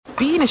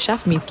being a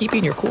chef means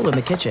keeping your cool in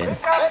the kitchen.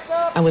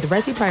 And with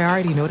Resi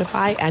Priority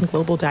Notify and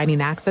Global Dining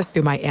Access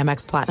through my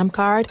Amex Platinum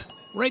card,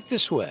 right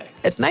this way.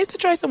 It's nice to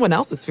try someone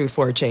else's food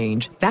for a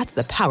change. That's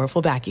the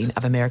powerful backing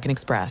of American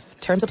Express.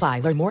 Terms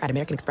apply. Learn more at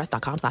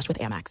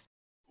americanexpress.com/withAmex.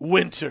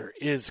 Winter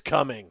is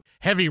coming.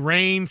 Heavy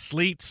rain,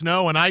 sleet,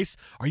 snow, and ice.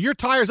 Are your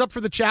tires up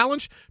for the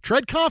challenge?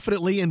 Tread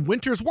confidently in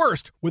winter's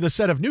worst with a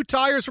set of new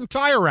tires from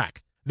Tire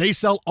Rack. They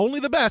sell only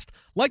the best,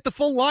 like the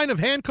full line of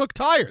hand-cooked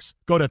tires.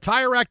 Go to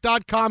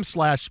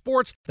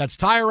TireRack.com/sports. That's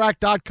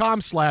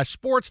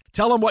TireRack.com/sports.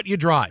 Tell them what you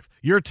drive.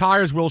 Your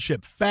tires will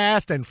ship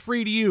fast and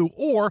free to you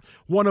or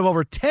one of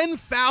over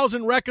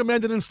 10,000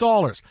 recommended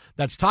installers.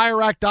 That's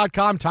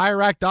TireRack.com,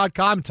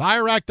 TireRack.com,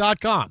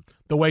 TireRack.com.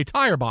 The way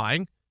tire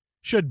buying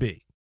should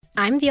be.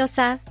 I'm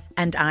Diosa.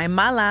 And I'm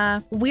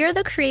Mala. We're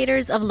the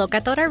creators of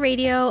Locatora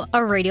Radio, a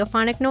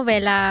radiophonic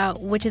novela,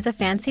 which is a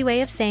fancy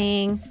way of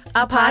saying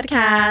a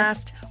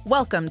podcast.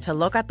 Welcome to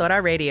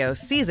Locatora Radio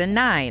Season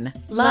 9.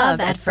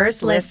 Love at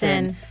First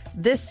Listen.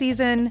 This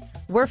season,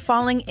 we're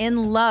falling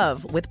in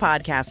love with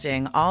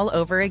podcasting all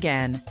over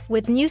again.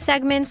 With new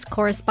segments,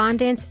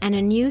 correspondence, and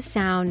a new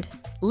sound.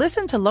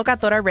 Listen to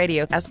Locatora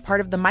Radio as part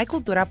of the My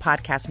Cultura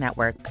Podcast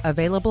Network.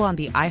 Available on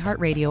the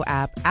iHeartRadio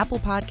app, Apple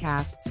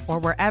Podcasts, or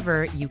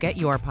wherever you get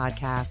your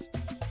podcasts.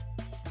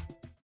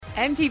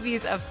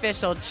 MTV's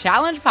official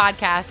Challenge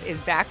podcast is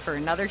back for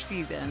another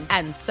season.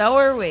 And so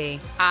are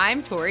we.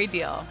 I'm Tori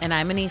Deal. And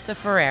I'm Anissa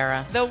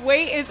Ferreira. The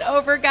wait is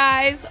over,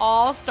 guys.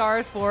 All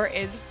Stars 4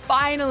 is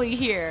finally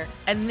here.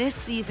 And this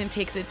season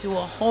takes it to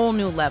a whole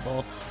new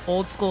level.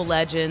 Old school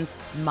legends,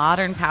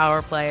 modern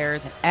power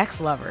players, and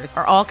ex-lovers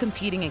are all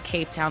competing in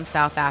Cape Town,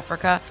 South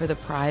Africa for the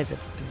prize of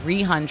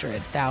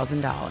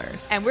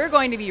 $300,000. And we're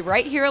going to be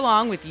right here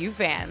along with you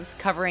fans,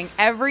 covering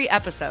every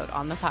episode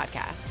on the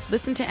podcast.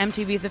 Listen to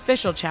MTV's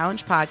official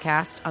Challenge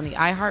podcast on the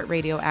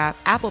iHeartRadio app,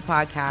 Apple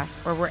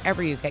Podcasts, or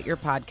wherever you get your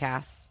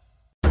podcasts.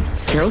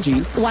 Karol G,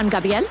 Juan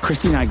Gabriel,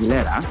 Christina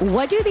Aguilera.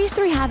 What do these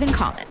three have in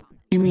common?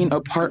 You mean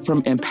apart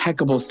from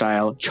impeccable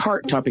style,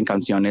 chart-topping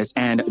canciones,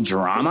 and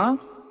drama?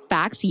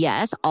 Facts,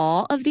 yes,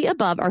 all of the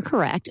above are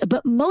correct.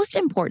 But most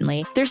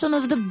importantly, they're some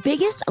of the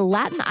biggest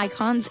Latin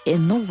icons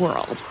in the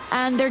world.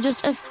 And they're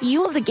just a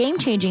few of the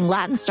game-changing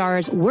Latin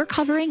stars we're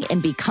covering in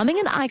Becoming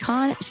an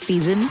Icon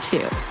Season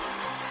 2.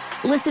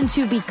 Listen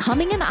to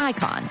Becoming an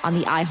Icon on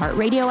the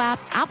iHeartRadio app,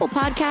 Apple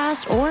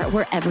Podcasts, or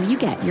wherever you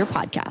get your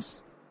podcasts.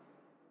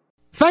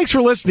 Thanks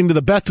for listening to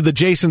the Best of the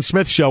Jason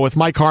Smith Show with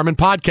Mike Harmon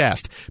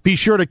podcast. Be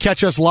sure to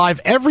catch us live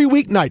every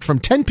weeknight from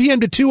 10 p.m.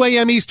 to 2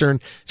 a.m. Eastern,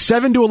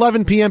 7 to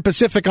 11 p.m.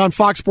 Pacific on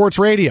Fox Sports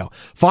Radio.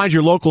 Find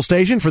your local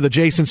station for the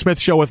Jason Smith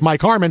Show with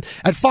Mike Harmon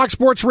at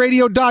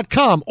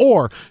foxsportsradio.com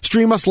or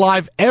stream us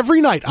live every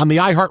night on the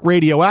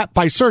iHeartRadio app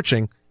by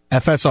searching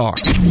FSR.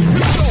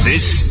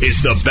 This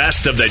is the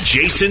Best of the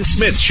Jason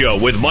Smith Show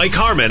with Mike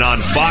Harmon on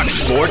Fox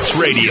Sports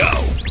Radio.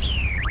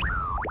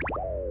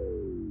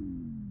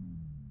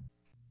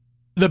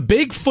 The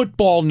big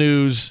football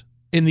news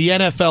in the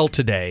NFL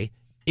today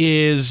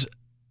is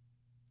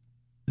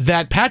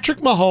that Patrick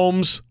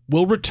Mahomes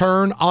will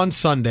return on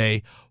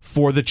Sunday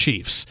for the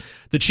Chiefs.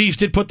 The Chiefs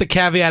did put the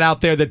caveat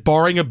out there that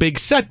barring a big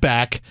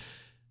setback,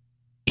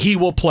 he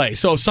will play.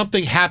 So if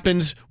something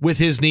happens with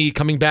his knee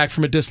coming back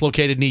from a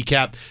dislocated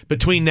kneecap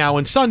between now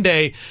and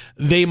Sunday,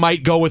 they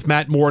might go with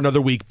Matt Moore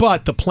another week.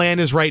 But the plan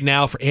is right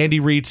now, for Andy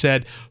Reid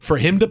said, for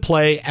him to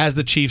play as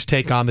the Chiefs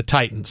take on the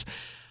Titans.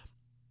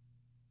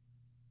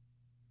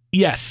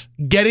 Yes,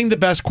 getting the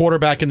best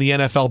quarterback in the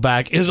NFL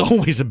back is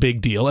always a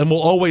big deal and will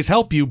always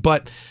help you,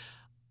 but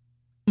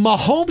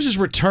Mahomes'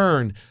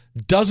 return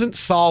doesn't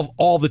solve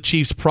all the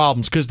Chiefs'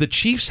 problems because the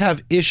Chiefs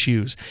have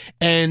issues.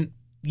 And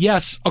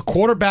yes, a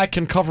quarterback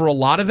can cover a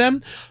lot of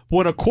them.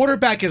 When a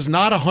quarterback is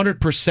not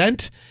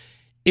 100%,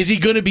 is he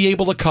going to be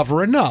able to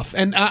cover enough?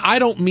 And I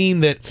don't mean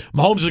that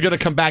Mahomes is going to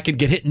come back and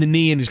get hit in the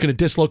knee and he's going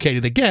to dislocate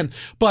it again,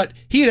 but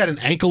he had an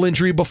ankle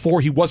injury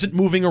before. He wasn't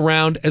moving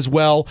around as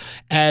well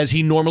as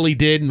he normally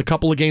did in the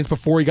couple of games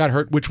before he got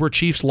hurt, which were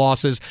Chiefs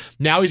losses.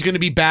 Now he's going to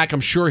be back. I'm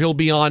sure he'll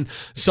be on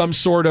some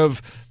sort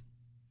of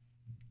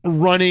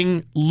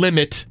running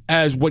limit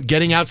as what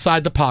getting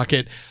outside the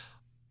pocket.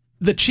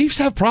 The Chiefs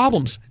have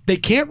problems. They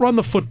can't run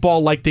the football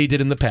like they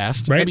did in the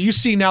past. Right. I mean, you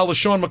see now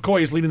LaShawn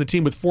McCoy is leading the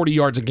team with 40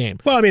 yards a game.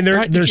 Well, I mean,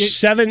 they're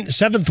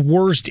seventh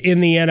worst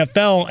in the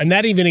NFL, and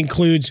that even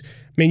includes,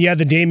 I mean, you had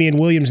the Damian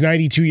Williams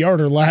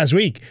 92-yarder last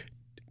week.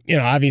 You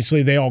know,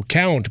 obviously they all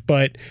count,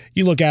 but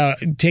you look out,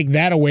 take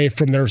that away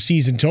from their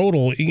season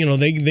total, you know,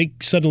 they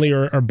suddenly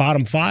are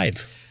bottom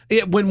five.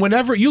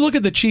 Whenever you look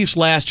at the Chiefs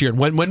last year,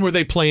 when were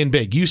they playing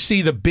big? You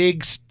see the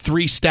big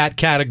three stat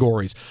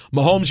categories.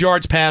 Mahomes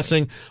yards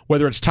passing,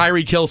 whether it's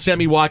Tyreek Hill,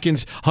 Sammy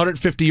Watkins,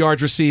 150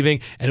 yards receiving,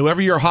 and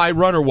whoever your high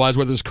runner was,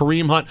 whether it was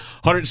Kareem Hunt,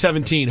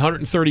 117,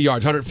 130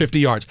 yards, 150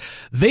 yards.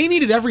 They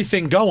needed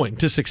everything going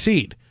to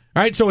succeed.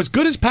 All right, so as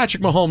good as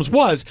Patrick Mahomes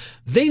was,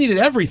 they needed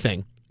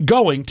everything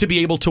going to be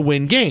able to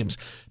win games.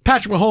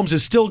 Patrick Mahomes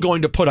is still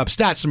going to put up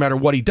stats no matter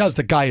what he does.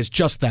 The guy is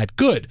just that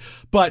good.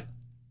 But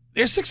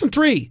they're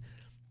 6-3.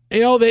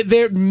 You know,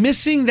 they're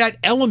missing that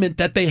element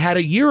that they had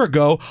a year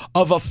ago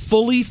of a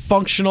fully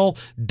functional,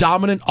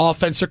 dominant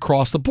offense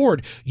across the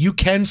board. You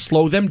can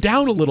slow them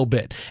down a little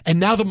bit. And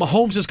now that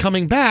Mahomes is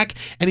coming back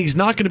and he's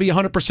not going to be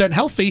 100%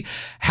 healthy,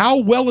 how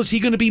well is he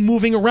going to be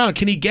moving around?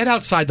 Can he get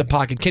outside the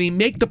pocket? Can he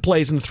make the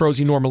plays and the throws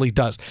he normally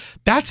does?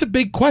 That's a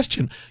big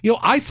question. You know,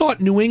 I thought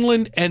New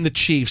England and the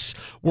Chiefs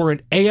were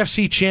an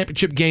AFC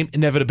championship game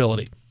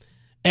inevitability.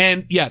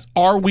 And yes,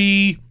 are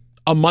we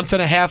a month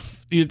and a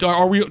half?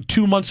 Are we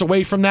 2 months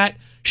away from that?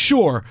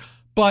 Sure.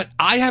 But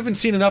I haven't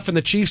seen enough in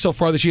the Chiefs so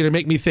far this year to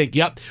make me think,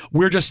 yep,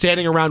 we're just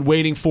standing around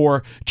waiting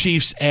for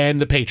Chiefs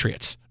and the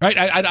Patriots. Right?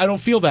 I don't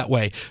feel that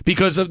way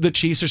because of the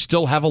Chiefs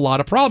still have a lot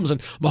of problems.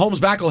 And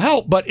Mahomes back will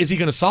help, but is he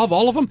going to solve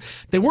all of them?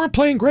 They weren't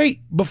playing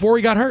great before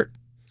he got hurt.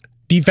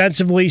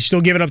 Defensively, still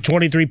giving up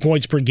 23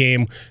 points per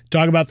game.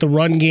 Talk about the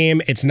run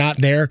game. It's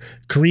not there.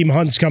 Kareem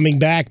Hunt's coming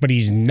back, but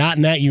he's not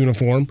in that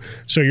uniform.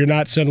 So you're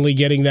not suddenly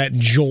getting that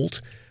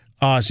jolt.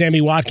 Sammy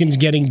Watkins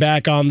getting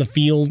back on the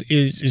field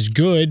is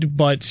good,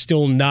 but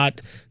still not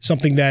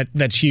something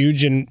that's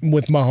huge. And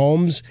with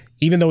Mahomes,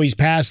 even though he's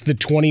past the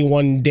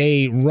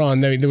 21-day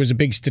run, there was a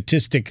big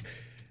statistical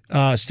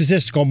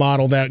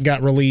model that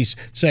got released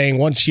saying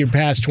once you're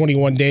past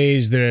 21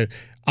 days, the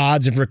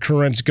odds of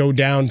recurrence go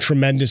down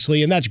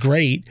tremendously, and that's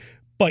great,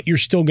 but you're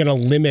still going to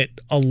limit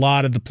a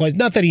lot of the plays.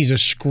 Not that he's a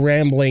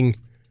scrambling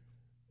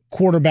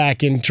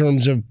quarterback in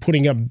terms of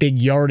putting up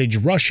big yardage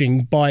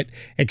rushing, but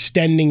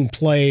extending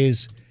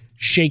plays,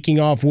 shaking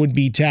off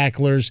would-be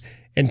tacklers,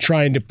 and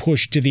trying to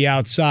push to the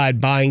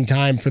outside, buying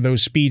time for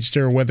those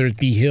speedster, whether it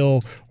be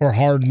Hill or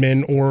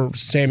Hardman or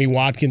Sammy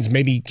Watkins,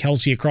 maybe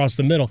Kelsey across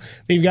the middle.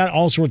 You've got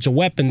all sorts of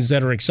weapons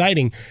that are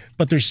exciting,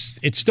 but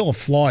it's still a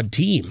flawed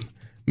team.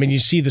 I mean, you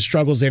see the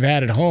struggles they've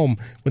had at home.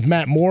 With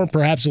Matt Moore,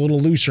 perhaps a little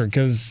looser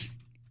because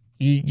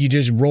you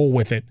just roll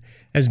with it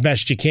as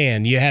best you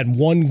can. You had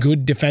one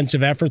good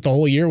defensive effort the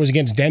whole year. It was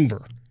against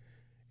Denver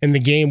in the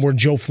game where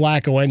Joe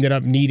Flacco ended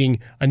up needing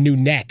a new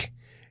neck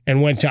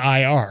and went to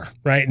IR,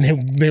 right?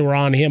 And they were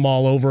on him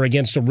all over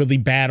against a really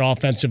bad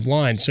offensive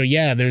line. So,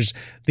 yeah, there's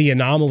the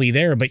anomaly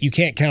there, but you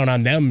can't count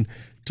on them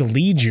to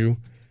lead you.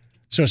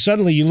 So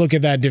suddenly you look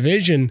at that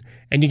division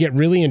and you get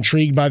really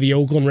intrigued by the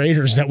Oakland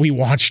Raiders that we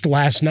watched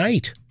last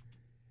night,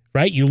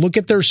 right? You look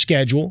at their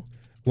schedule.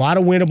 A lot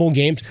of winnable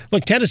games.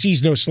 Look,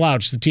 Tennessee's no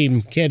slouch, the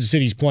team Kansas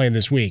City's playing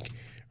this week.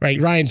 Right?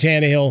 Ryan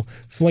Tannehill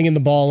flinging the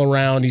ball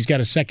around. He's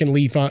got a second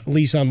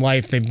lease on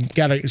life. They've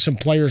got some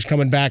players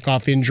coming back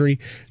off injury.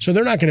 So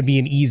they're not going to be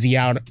an easy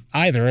out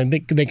either. And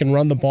they can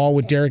run the ball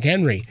with Derrick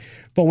Henry.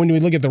 But when we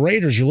look at the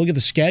Raiders, you look at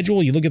the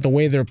schedule, you look at the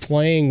way they're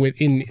playing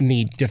in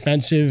the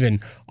defensive and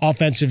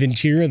offensive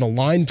interior. The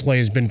line play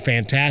has been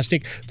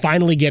fantastic.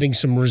 Finally getting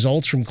some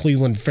results from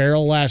Cleveland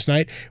Farrell last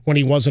night when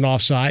he wasn't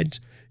offsides.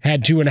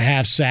 Had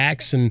 2.5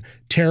 sacks and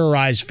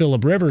terrorized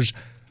Phillip Rivers.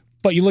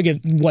 But you look at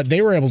what they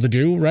were able to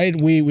do, right?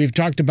 We've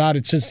talked about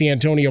it since the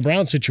Antonio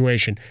Brown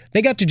situation.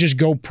 They got to just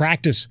go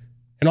practice,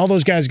 and all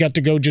those guys got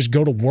to go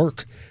to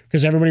work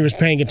because everybody was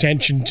paying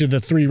attention to the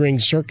three-ring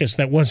circus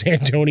that was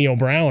Antonio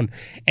Brown.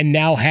 And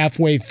now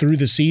halfway through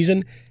the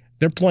season,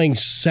 they're playing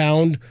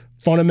sound,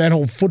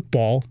 fundamental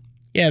football.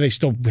 Yeah, they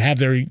still have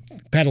their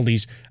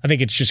penalties. I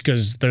think it's just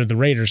because they're the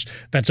Raiders.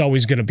 That's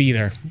always going to be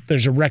there.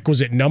 There's a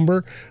requisite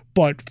number,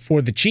 but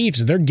for the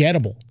Chiefs, they're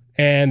gettable.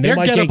 And they're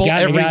might gettable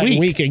get every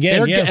week.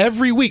 Again.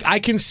 Every week, I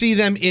can see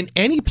them in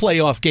any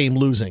playoff game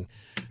losing.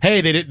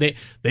 Hey, they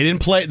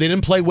didn't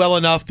play well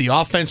enough. The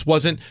offense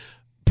wasn't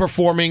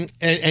performing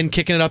and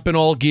kicking it up in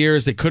all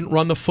gears. They couldn't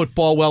run the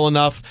football well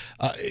enough.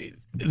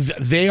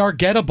 They are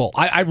gettable.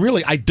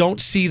 I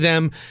don't see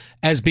them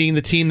as being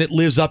the team that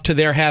lives up to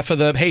their half of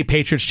the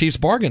Patriots-Chiefs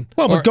bargain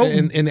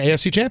in the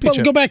AFC Championship.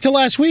 Well, go back to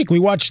last week. We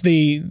watched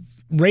the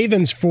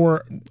Ravens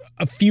for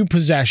a few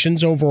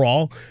possessions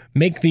overall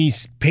make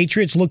these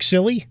Patriots look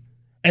silly,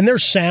 and they're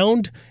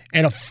sound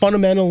and a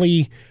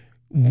fundamentally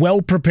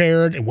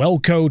well-prepared and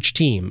well-coached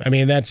team. I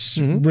mean, that's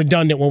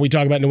redundant when we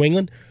talk about New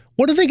England.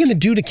 What are they going to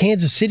do to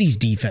Kansas City's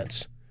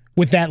defense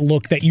with that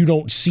look that you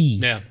don't see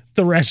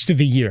the rest of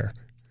the year?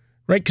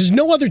 Right? Because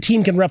no other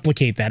team can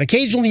replicate that.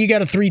 Occasionally you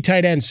got a 3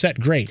 tight end set,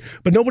 great.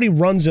 But nobody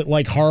runs it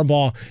like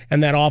Harbaugh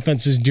and that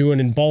offense is doing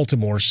in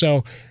Baltimore.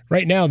 So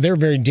right now they're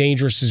very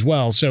dangerous as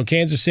well. So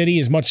Kansas City,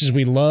 as much as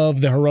we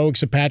love the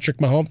heroics of Patrick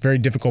Mahomes, very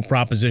difficult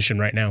proposition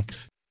right now.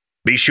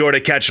 Be sure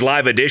to catch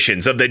live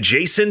editions of The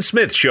Jason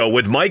Smith Show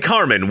with Mike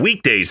Harmon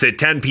weekdays at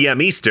 10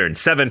 p.m. Eastern,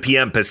 7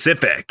 p.m.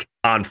 Pacific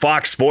on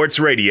Fox Sports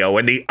Radio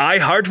and the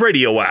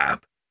iHeartRadio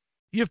app.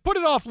 You've put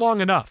it off long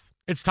enough.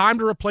 It's time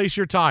to replace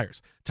your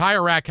tires.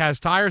 Tire Rack has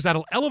tires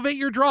that'll elevate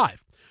your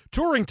drive.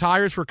 Touring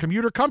tires for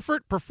commuter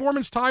comfort,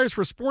 performance tires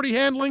for sporty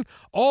handling,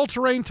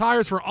 all-terrain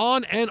tires for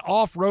on- and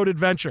off-road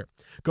adventure.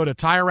 Go to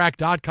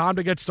TireRack.com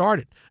to get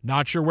started.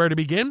 Not sure where to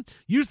begin?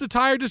 Use the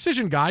Tire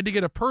Decision Guide to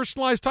get a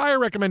personalized tire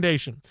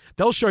recommendation.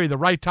 They'll show you the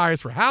right tires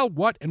for how,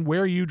 what, and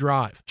where you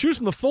drive. Choose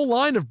from the full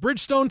line of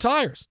Bridgestone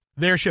tires.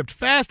 They're shipped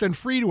fast and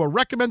free to a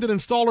recommended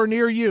installer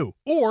near you.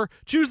 Or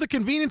choose the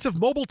convenience of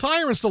mobile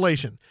tire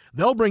installation.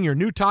 They'll bring your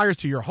new tires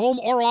to your home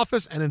or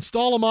office and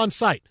install them on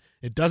site.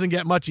 It doesn't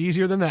get much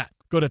easier than that.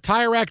 Go to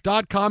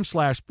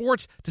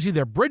TireRack.com/sports to see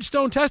their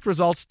Bridgestone test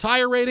results,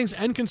 tire ratings,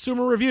 and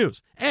consumer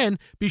reviews. And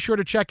be sure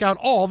to check out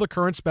all the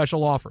current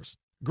special offers.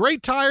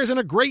 Great tires and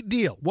a great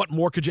deal. What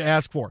more could you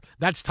ask for?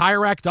 That's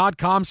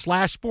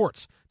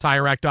TireRack.com/sports.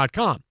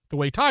 TireRack.com, the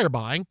way tire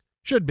buying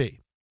should be.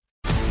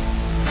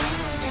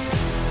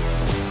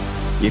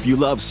 If you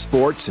love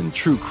sports and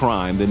true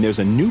crime, then there's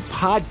a new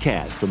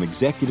podcast from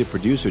executive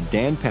producer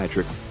Dan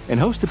Patrick and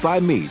hosted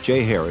by me,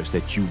 Jay Harris,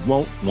 that you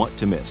won't want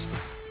to miss.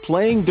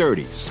 Playing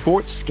Dirty: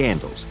 Sports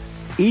Scandals.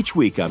 Each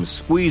week, I'm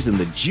squeezing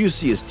the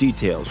juiciest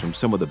details from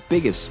some of the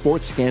biggest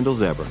sports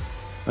scandals ever.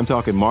 I'm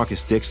talking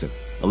Marcus Dixon,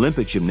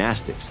 Olympic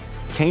gymnastics,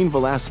 Cain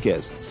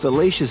Velasquez,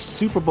 salacious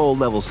Super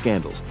Bowl-level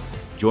scandals.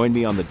 Join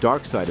me on the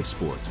dark side of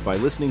sports by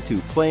listening to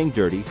Playing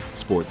Dirty: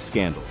 Sports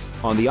Scandals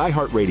on the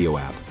iHeartRadio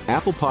app,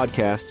 Apple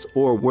Podcasts,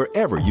 or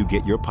wherever you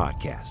get your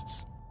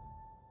podcasts.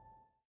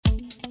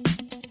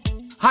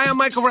 Hi, I'm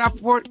Michael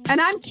Rappaport. And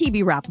I'm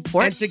Kibi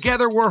Rappaport. And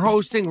together we're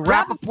hosting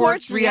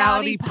Rappaport's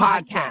Reality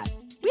Podcast.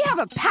 We have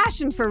a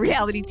passion for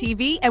reality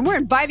TV, and we're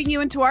inviting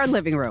you into our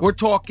living room. We're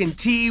talking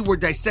tea, we're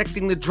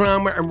dissecting the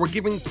drama, and we're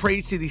giving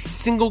praise to the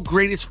single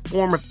greatest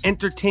form of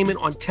entertainment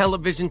on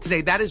television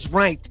today. That is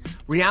right.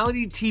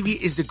 Reality TV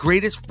is the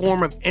greatest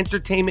form of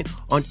entertainment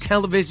on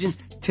television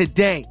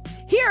today.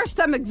 Here are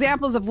some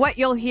examples of what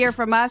you'll hear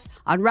from us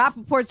on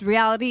Rappaport's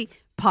Reality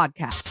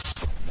Podcast.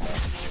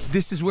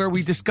 This is where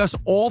we discuss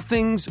all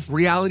things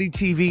reality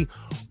TV,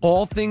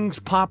 all things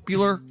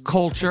popular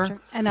culture.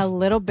 And a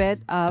little bit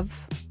of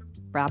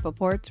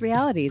Rappaport's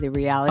reality, the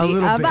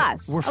reality of bit.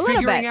 us. We're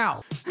figuring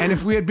out. And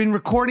if we had been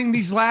recording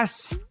these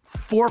last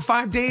 4 or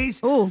 5 days,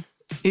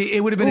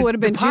 it would have been, the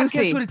podcast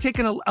juicy. Would have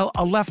taken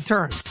a left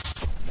turn.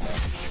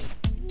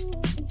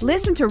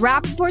 Listen to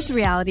Rappaport's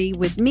Reality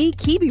with me,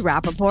 Kibi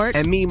Rappaport.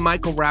 And me,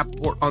 Michael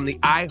Rappaport, on the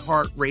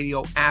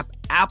iHeartRadio app,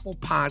 Apple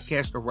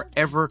Podcast, or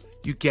wherever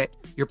you get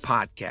your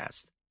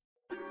podcast.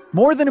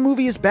 More Than a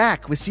Movie is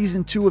back with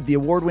Season 2 of the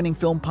award-winning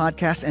film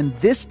podcast, and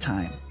this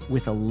time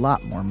with a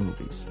lot more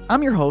movies.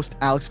 I'm your host,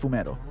 Alex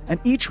Fumero, and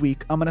each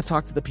week I'm going to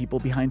talk to the people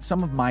behind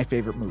some of my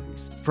favorite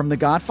movies. From The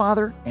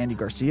Godfather, Andy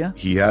Garcia.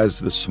 He has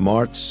the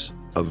smarts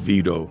of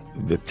Vito,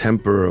 the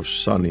temper of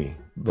Sonny,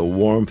 the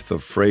warmth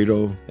of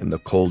Fredo, and the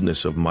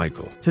coldness of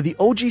Michael. To the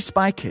OG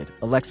Spy Kid,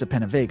 Alexa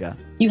Penavega.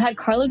 You had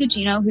Carla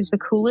Gugino, who's the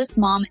coolest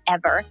mom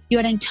ever. You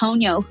had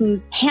Antonio,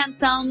 who's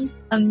handsome,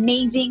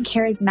 amazing,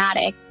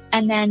 charismatic.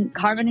 And then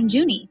Carmen and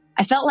Junie.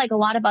 I felt like a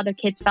lot of other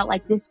kids felt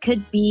like this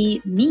could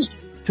be me.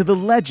 To the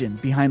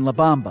legend behind La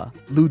Bamba,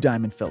 Lou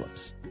Diamond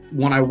Phillips.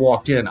 When I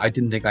walked in, I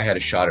didn't think I had a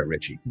shot at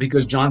Richie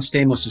because John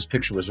Stamos'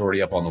 picture was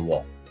already up on the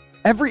wall.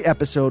 Every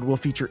episode will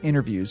feature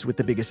interviews with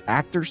the biggest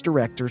actors,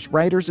 directors,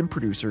 writers, and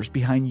producers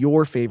behind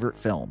your favorite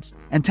films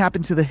and tap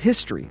into the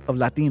history of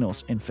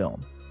Latinos in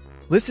film.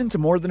 Listen to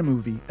More Than a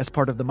Movie as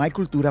part of the My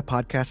Cultura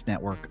Podcast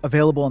Network,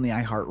 available on the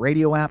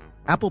iHeartRadio app,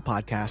 Apple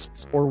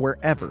Podcasts, or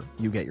wherever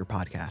you get your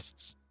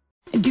podcasts.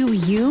 Do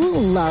you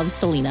love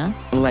Selena?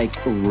 Like,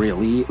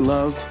 really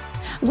love?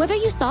 Whether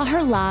you saw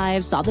her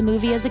live, saw the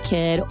movie as a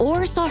kid,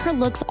 or saw her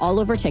looks all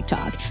over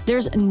TikTok,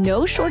 there's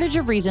no shortage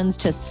of reasons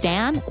to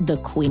stan the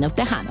Queen of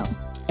Tejano.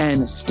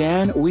 And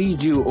Stan, we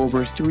do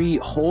over 3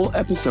 whole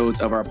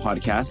episodes of our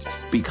podcast,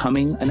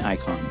 Becoming an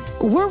Icon.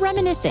 We're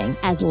reminiscing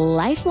as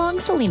lifelong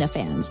Selena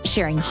fans,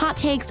 sharing hot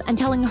takes and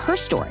telling her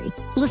story.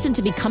 Listen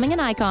to Becoming an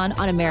Icon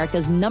on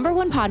America's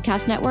 #1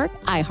 podcast network,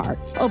 iHeart.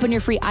 Open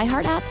your free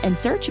iHeart app and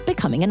search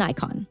Becoming an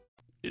Icon.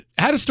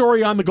 Had a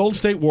story on the Golden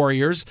State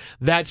Warriors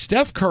that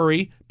Steph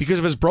Curry, because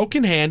of his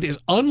broken hand, is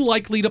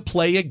unlikely to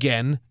play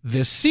again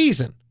this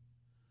season.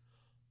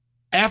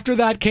 After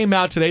that came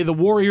out today, the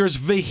Warriors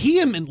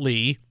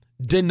vehemently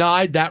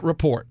denied that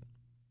report.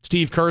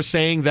 Steve Kerr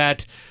saying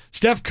that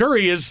Steph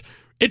Curry is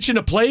itching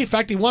to play. In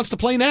fact, he wants to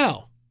play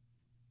now.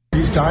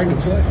 He's dying to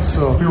play.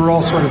 So we were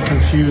all sort of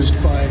confused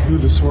by who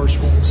the source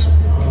was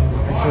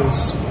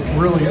because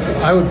really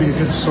I would be a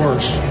good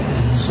source.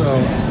 So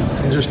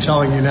I'm just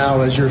telling you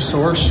now as your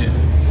source,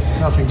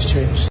 nothing's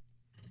changed.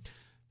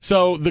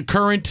 So the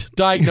current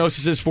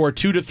diagnosis is for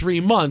 2 to 3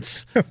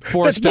 months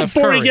for That's Steph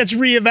before Curry. he gets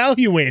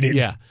reevaluated.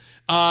 Yeah.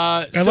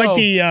 I like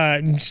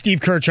the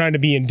Steve Kerr trying to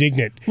be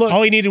indignant. Look,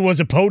 all he needed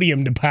was a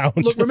podium to pound.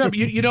 Look, remember,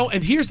 you know,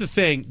 and here's the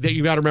thing that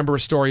you got to remember a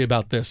story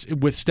about this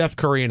with Steph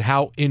Curry and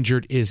how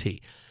injured is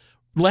he.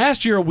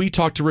 Last year, we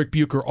talked to Rick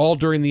Bucher all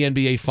during the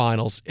NBA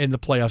Finals in the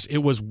playoffs. It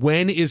was,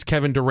 when is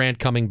Kevin Durant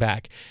coming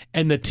back?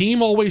 And the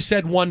team always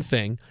said one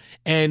thing,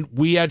 and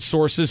we had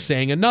sources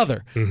saying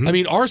another. Mm-hmm. I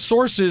mean, our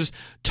sources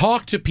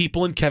talk to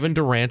people in Kevin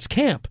Durant's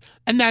camp,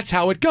 and that's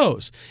how it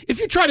goes.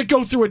 If you try to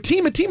go through a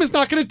team is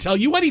not going to tell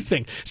you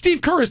anything.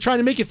 Steve Kerr is trying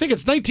to make you think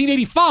it's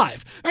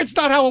 1985. That's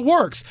not how it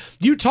works.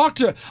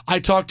 I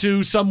talked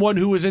to someone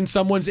who was in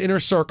someone's inner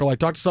circle. I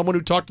talked to someone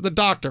who talked to the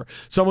doctor,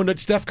 someone that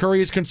Steph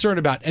Curry is concerned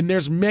about, and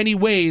there's many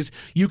ways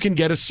you can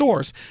get a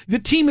source. The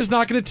team is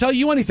not going to tell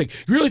you anything.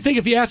 You really think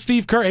if you ask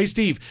Steve Kerr, hey,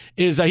 Steve,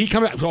 is he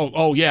coming out?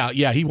 Oh, yeah,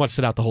 he wants to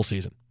sit out the whole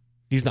season.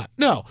 He's not.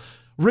 No.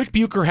 Rick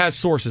Bucher has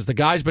sources. The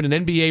guy's been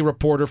an NBA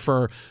reporter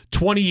for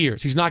 20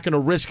 years. He's not going to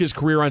risk his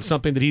career on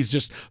something that he's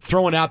just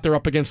throwing out there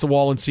up against the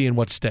wall and seeing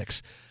what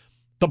sticks.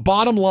 The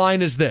bottom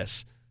line is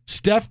this.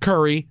 Steph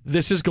Curry,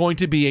 this is going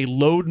to be a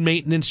load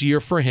maintenance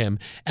year for him,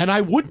 and I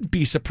wouldn't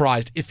be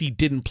surprised if he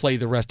didn't play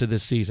the rest of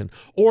this season,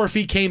 or if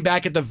he came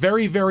back at the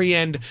very, very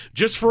end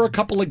just for a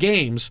couple of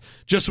games,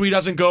 just so he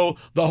doesn't go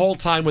the whole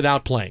time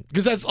without playing.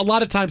 Because that's a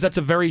lot of times that's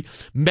a very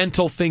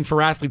mental thing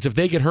for athletes. If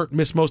they get hurt and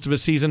miss most of a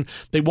season,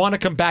 they want to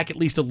come back at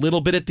least a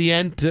little bit at the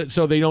end,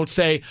 so they don't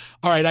say,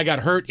 all right, I got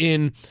hurt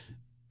in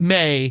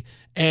May,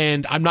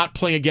 and I'm not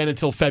playing again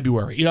until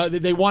February. You know,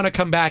 they want to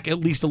come back at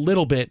least a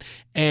little bit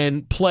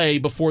and play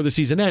before the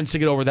season ends to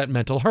get over that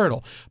mental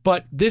hurdle.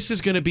 But this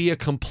is going to be a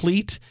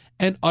complete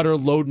and utter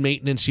load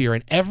maintenance year,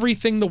 and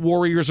everything the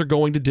Warriors are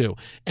going to do,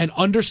 and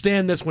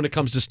understand this when it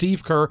comes to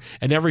Steve Kerr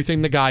and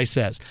everything the guy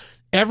says.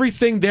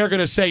 Everything they're going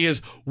to say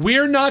is,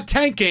 we're not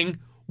tanking,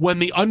 when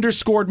the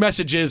underscored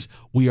message is,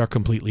 we are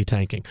completely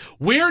tanking.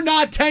 We're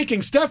not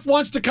tanking. Steph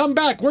wants to come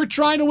back. We're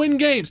trying to win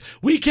games.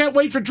 We can't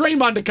wait for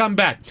Draymond to come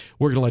back.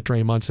 We're going to let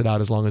Draymond sit out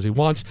as long as he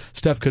wants.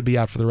 Steph could be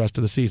out for the rest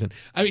of the season.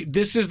 I mean,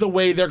 this is the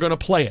way they're going to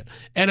play it.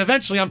 And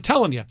eventually, I'm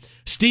telling you,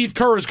 Steve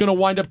Kerr is going to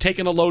wind up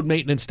taking a load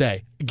maintenance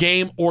day,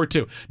 game or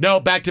two. No,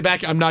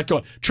 back-to-back, I'm not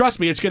going. Trust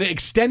me, it's going to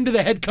extend to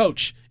the head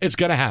coach. It's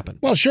going to happen.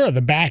 Well, sure,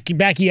 the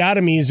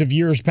backiotomies of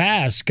years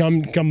past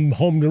come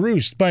home to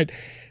roost, but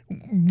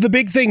the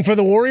big thing for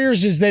the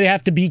Warriors is they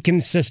have to be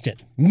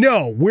consistent.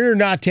 No, we're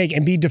not taking,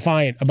 and be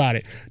defiant about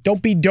it.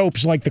 Don't be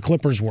dopes like the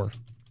Clippers were,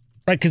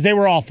 right? Because they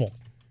were awful,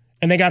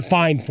 and they got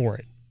fined for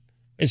it.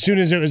 As soon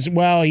as it was,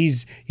 well,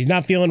 he's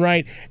not feeling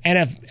right, and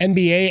if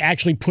NBA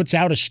actually puts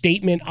out a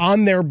statement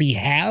on their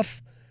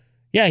behalf,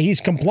 yeah, he's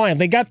compliant.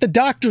 They got the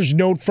doctor's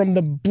note from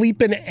the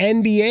bleeping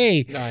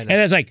NBA, and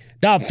it's like,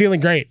 no, I'm feeling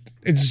great.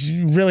 It's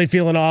really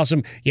feeling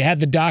awesome. You had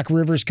the Doc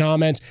Rivers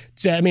comments.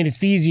 It's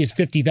the easiest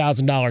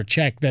 $50,000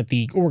 check that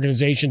the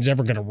organization's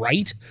ever going to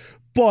write.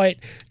 But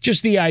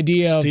just the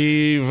idea of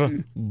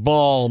Steve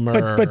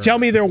Ballmer. But tell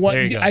me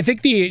I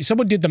think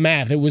someone did the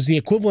math. It was the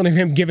equivalent of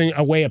him giving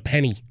away a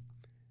penny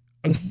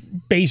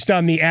based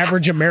on the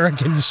average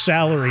American's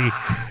salary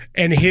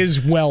and his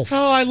wealth.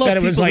 Oh, I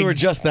love people who are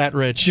just that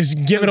rich.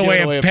 Just giving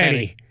away a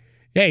penny.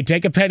 Hey,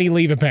 take a penny,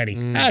 leave a penny.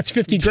 That's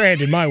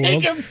 $50,000 in my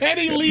world. Take a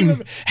penny,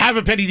 leave a have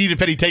a penny, need a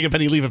penny, take a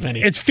penny, leave a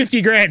penny. It's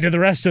 $50,000 to the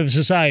rest of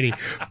society.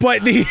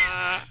 But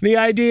the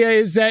idea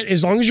is that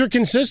as long as you're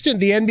consistent,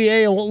 the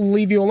NBA will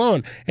leave you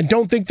alone. And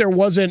don't think there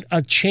wasn't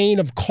a chain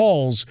of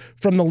calls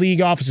from the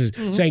league offices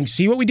saying,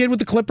 see what we did with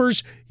the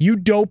Clippers? You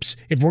dopes,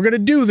 if we're going to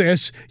do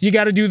this, you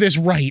got to do this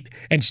right.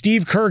 And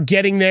Steve Kerr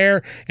getting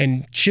there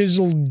and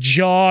chiseled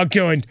jaw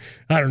going,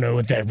 I don't know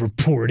what that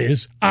report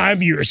is.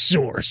 I'm your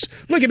source.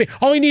 Look at me.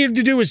 All he needed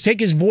to do was take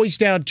his voice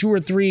down 2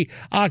 or 3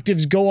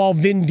 octaves, go all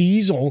Vin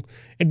Diesel,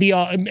 and be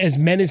as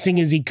menacing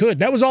as he could.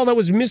 That was all that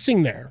was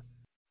missing there.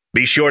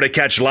 Be sure to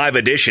catch live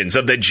editions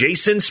of The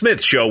Jason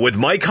Smith Show with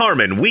Mike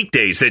Harmon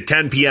weekdays at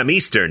 10 p.m.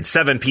 Eastern,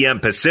 7 p.m.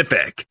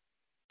 Pacific.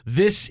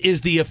 This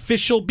is the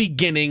official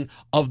beginning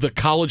of the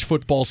college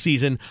football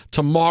season.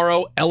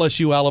 Tomorrow,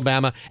 LSU,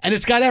 Alabama, and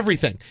it's got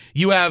everything.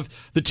 You have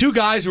the 2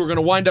 guys who are going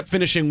to wind up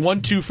finishing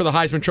 1-2 for the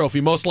Heisman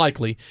Trophy, most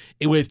likely,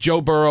 with Joe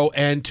Burrow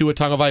and Tua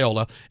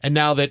Tagovailoa. And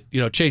now that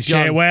Chase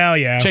Young,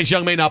 Chase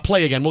Young may not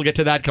play again. We'll get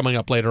to that coming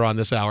up later on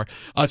this hour.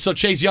 So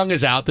Chase Young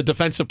is out, the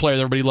defensive player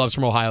that everybody loves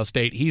from Ohio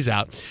State. He's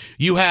out.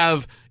 You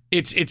have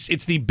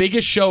it's the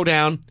biggest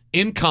showdown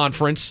in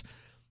conference.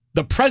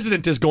 The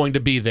president is going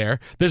to be there.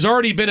 There's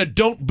already been a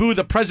don't boo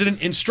the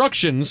president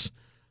instructions.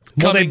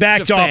 Well, they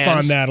backed off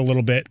on that a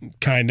little bit,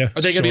 kind of.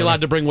 Are they going to be allowed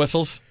to bring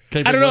whistles?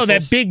 I don't know.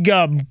 Whistles? That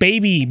big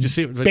baby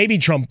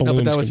Trump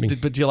balloon. No,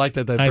 but do you like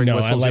that they bring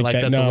whistles? You like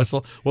that the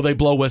whistle? Will they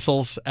blow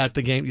whistles at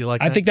the game? You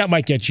like that? I think that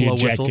might get you blow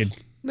ejected. Whistles?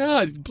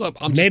 No,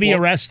 maybe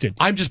arrested.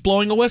 I'm just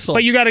blowing a whistle.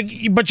 But you're gonna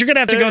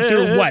have to go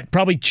through what?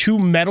 Probably 2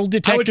 metal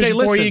detectors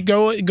before you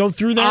go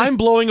through that. I'm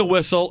blowing a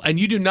whistle, and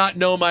you do not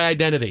know my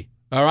identity.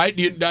 All right,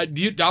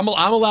 I'm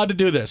allowed to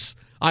do this.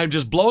 I'm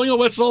just blowing a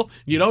whistle.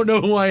 You don't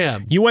know who I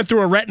am. You went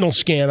through a retinal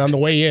scan on the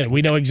way in.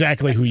 We know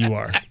exactly who you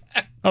are.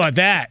 How about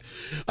that?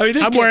 I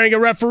mean, I'm wearing a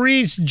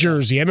referee's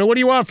jersey. I mean, what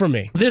do you want from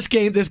me? This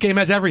game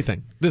has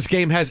everything. This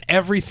game has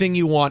everything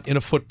you want in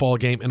a football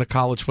game, in a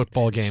college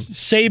football game.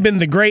 Saban,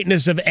 the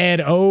greatness of Ed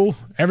O,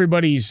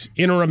 everybody's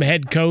interim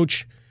head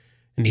coach,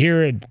 and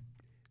here at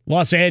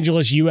Los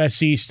Angeles,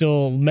 USC,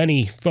 still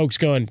many folks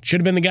going, should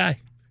have been the guy.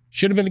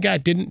 Should have been the guy.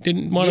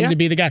 Didn't want him to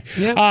be the guy.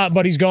 Yeah.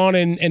 But he's gone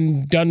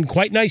and done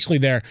quite nicely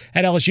there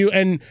at LSU.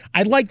 And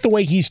I like the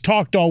way he's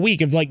talked all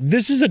week of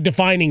this is a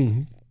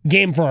defining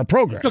game for our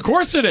program. Of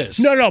course it is.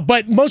 No,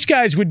 but most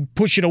guys would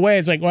push it away.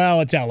 It's like, well,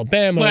 it's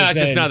Alabama. Well, it's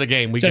just another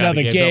game. It's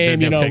another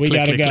game. We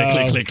got to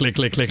go.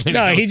 Click.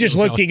 No, he just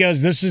looked. He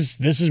goes, "This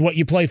is what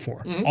you play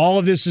for. Mm-hmm. All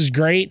of this is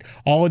great.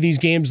 All of these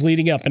games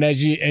leading up." And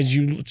as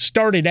you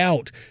started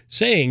out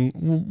saying,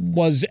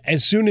 was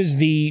as soon as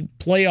the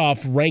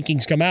playoff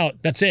rankings come out,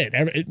 that's it.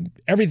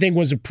 Everything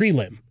was a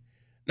prelim.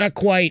 Not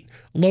quite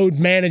load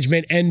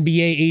management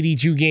NBA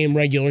 82 game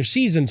regular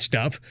season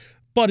stuff.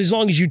 But as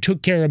long as you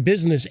took care of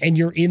business and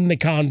you're in the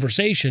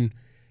conversation,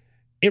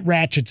 it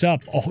ratchets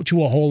up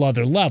to a whole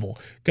other level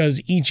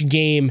because each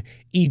game,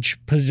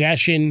 each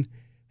possession,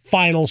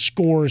 final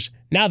scores,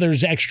 now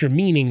there's extra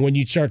meaning when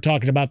you start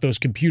talking about those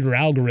computer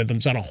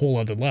algorithms on a whole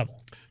other level.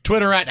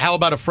 Twitter at How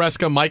About a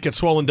Fresca, Mike at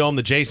Swollen Dome,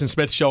 the Jason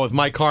Smith Show with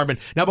Mike Harmon.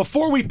 Now,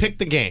 before we pick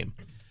the game,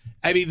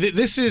 I mean,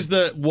 this is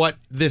what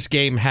this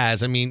game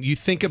has. I mean, you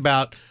think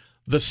about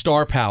the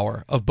star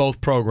power of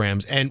both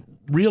programs, and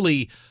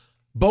really,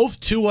 both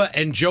Tua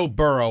and Joe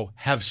Burrow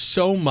have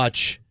so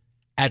much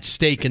at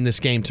stake in this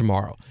game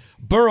tomorrow.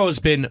 Burrow's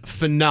been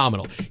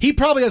phenomenal. He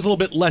probably has a little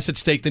bit less at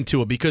stake than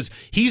Tua because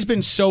he's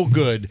been so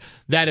good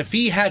that if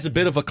he has a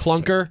bit of a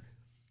clunker,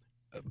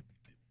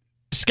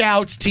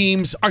 scouts,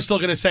 teams are still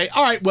going to say,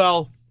 all right,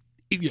 well,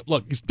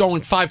 look, he's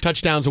throwing 5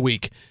 touchdowns a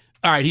week.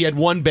 All right, he had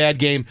one bad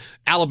game.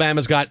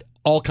 Alabama's got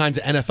all kinds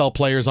of NFL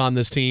players on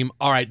this team.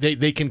 All right,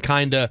 they can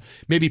kind of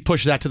maybe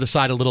push that to the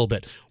side a little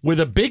bit. With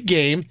a big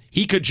game,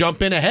 he could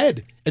jump in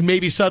ahead, and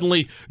maybe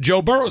suddenly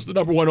Joe Burrow's the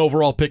number 1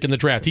 overall pick in the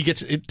draft. He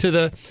gets it to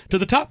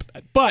the top.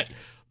 But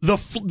the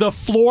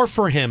floor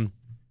for him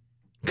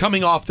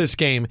coming off this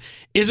game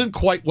isn't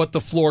quite what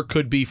the floor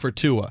could be for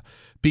Tua,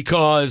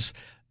 because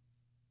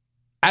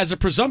as a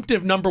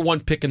presumptive number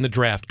 1 pick in the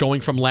draft,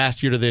 going from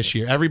last year to this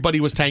year,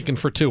 everybody was tanking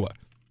for Tua,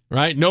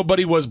 right?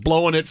 Nobody was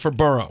blowing it for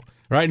Burrow.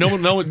 Right, no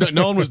one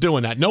was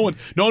doing that. No one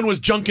was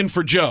junking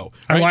for Joe.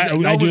 Right?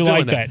 I do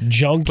like that.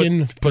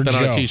 Junking for Joe. Put that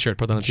on a T-shirt.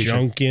 Put that on a T-shirt.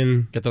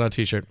 Junkin'. Get that on a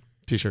T-shirt.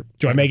 T-shirt.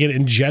 Do I make it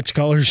in Jets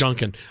colors?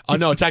 Junkin'. Oh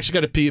no, it's actually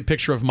got to be a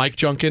picture of Mike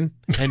Junkin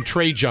and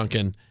Trey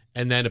Junkin,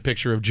 and then a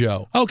picture of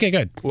Joe. Okay,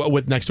 good.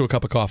 With next to a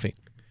cup of coffee.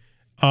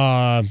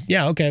 Yeah.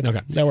 Okay.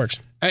 That works.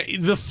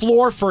 The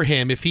floor for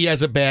him, if he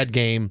has a bad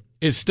game,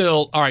 is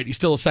still all right. He's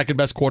still a second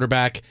best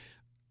quarterback.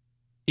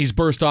 He's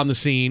burst on the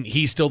scene.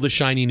 He's still the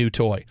shiny new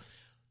toy.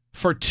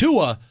 For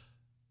Tua,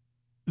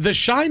 the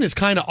shine is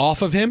kind of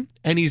off of him,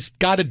 and he's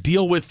got to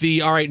deal with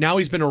all right, now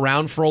he's been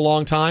around for a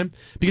long time,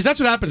 because that's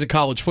what happens in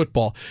college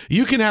football.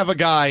 You can have a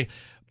guy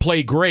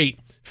play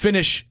great,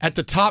 finish at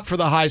the top for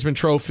the Heisman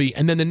Trophy,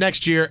 and then the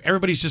next year,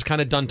 everybody's just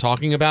kind of done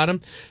talking about him,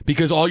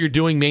 because all you're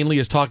doing mainly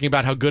is talking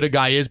about how good a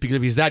guy is, because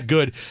if he's that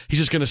good, he's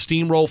just going to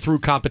steamroll through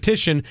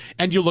competition,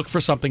 and you look for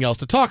something else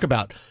to talk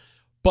about.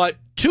 But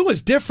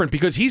Tua's different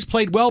because he's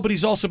played well, but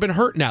he's also been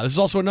hurt now. This is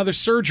also another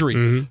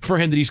surgery for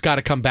him that he's got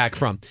to come back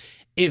from.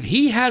 If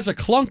he has a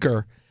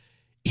clunker,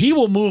 he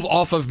will move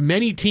off of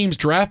many teams'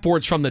 draft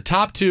boards from the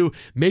top 2.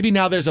 Maybe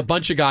now there's a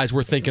bunch of guys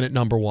we're thinking at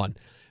number 1.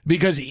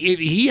 Because if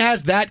he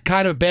has that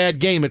kind of bad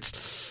game,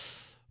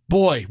 it's,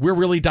 boy, we're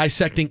really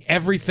dissecting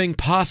everything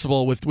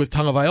possible with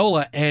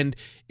Tagovailoa. And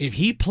if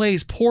he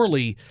plays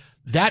poorly,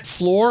 that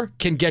floor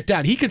can get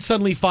down. He can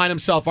suddenly find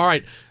himself, all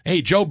right,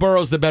 hey, Joe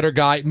Burrow's the better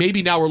guy.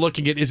 Maybe now we're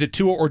looking at, is it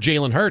Tua or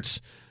Jalen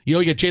Hurts? You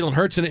know, you get Jalen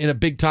Hurts in a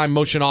big-time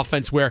motion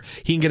offense where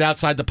he can get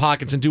outside the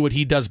pockets and do what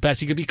he does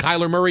best. He could be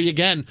Kyler Murray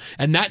again,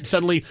 and that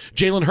suddenly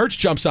Jalen Hurts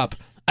jumps up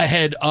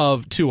ahead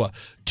of Tua.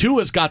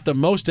 Tua's got the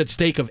most at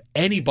stake of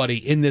anybody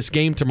in this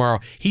game tomorrow.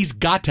 He's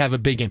got to have a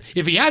big game.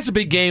 If he has a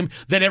big game,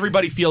 then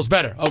everybody feels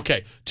better.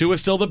 Okay, Tua's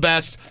still the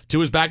best.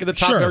 Tua's back at the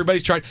top of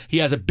everybody's chart. He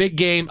has a big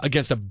game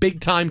against a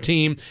big-time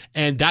team,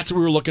 and that's what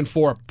we were looking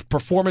for.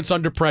 Performance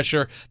under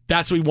pressure.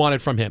 That's what we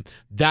wanted from him.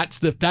 That's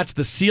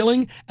the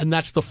ceiling, and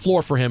that's the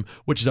floor for him,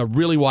 which is a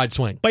really wide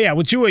swing. But yeah,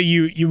 with Tua,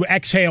 you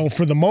exhale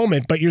for the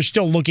moment, but you're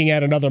still looking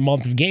at another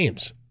month of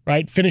games,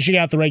 right? Finishing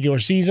out the regular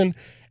season,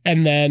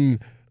 and then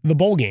the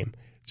bowl game.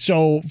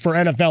 So for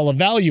NFL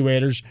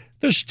evaluators,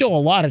 there's still a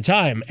lot of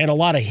time and a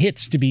lot of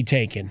hits to be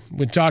taken.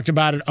 We talked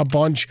about it a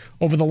bunch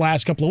over the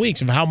last couple of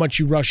weeks of how much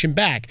you rush him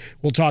back.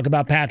 We'll talk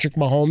about Patrick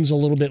Mahomes a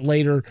little bit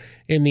later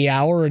in the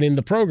hour and in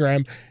the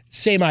program.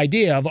 Same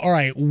idea of, all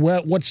right,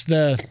 what's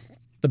the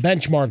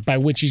benchmark by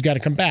which he's got to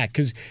come back?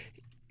 Because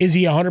is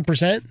he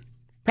 100%?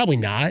 Probably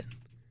not.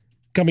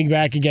 Coming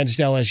back against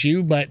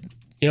LSU, but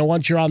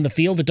once you're on the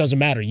field, it doesn't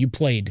matter. You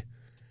played.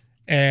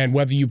 And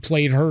whether you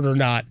played hurt or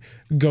not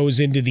goes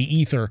into the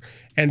ether.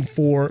 And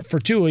for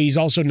Tua, he's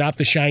also not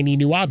the shiny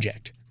new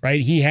object, right?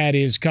 He had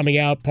his coming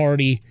out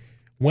party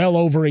well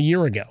over a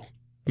year ago.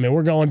 I mean,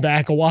 we're going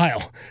back a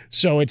while.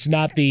 So it's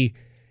not the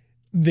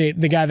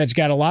guy that's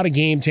got a lot of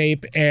game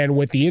tape, and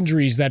with the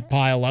injuries that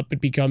pile up,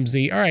 it becomes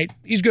all right,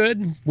 he's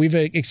good. We've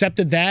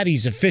accepted that.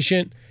 He's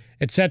efficient,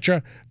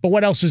 etc. But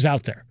what else is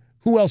out there?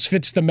 Who else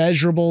fits the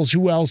measurables?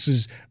 Who else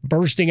is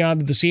bursting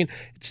onto the scene?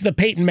 It's the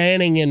Peyton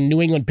Manning and New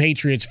England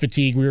Patriots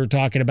fatigue we were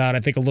talking about,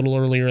 I think, a little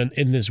earlier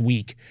in this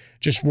week.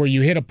 Just where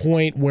you hit a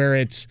point where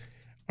it's,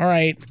 all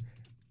right,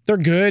 they're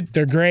good,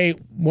 they're great,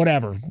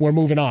 whatever. We're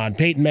moving on.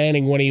 Peyton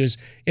Manning, when he was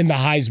in the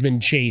Heisman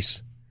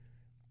chase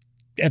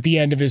at the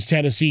end of his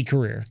Tennessee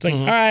career. It's like,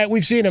 all right,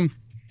 we've seen him.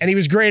 And he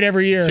was great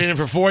every year. Seen him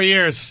for 4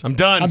 years. I'm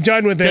done. I'm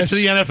done with this. Get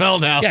to the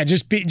NFL now. Yeah,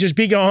 just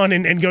be gone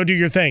and go do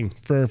your thing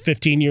for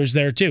 15 years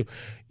there too.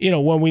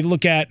 When we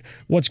look at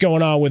what's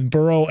going on with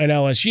Burrow and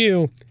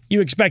LSU, you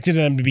expected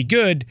them to be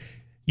good.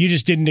 You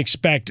just didn't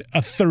expect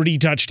a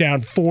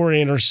 30-touchdown,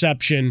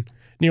 4-interception,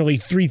 nearly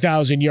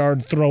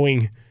 3,000-yard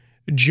throwing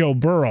Joe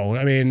Burrow.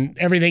 I mean,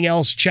 everything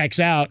else checks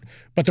out,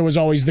 but there was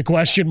always the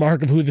question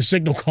mark of who the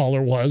signal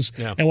caller was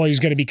and what he's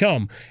going to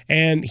become.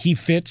 And he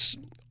fits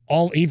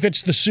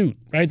the suit,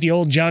 right? The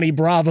old Johnny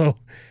Bravo,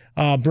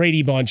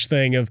 Brady Bunch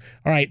thing of,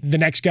 all right, the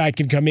next guy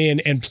can come in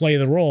and play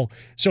the role.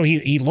 So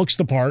he looks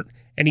the part,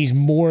 and he's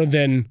more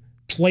than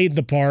played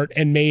the part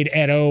and made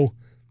Ed O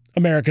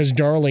America's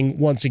darling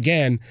once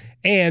again,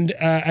 and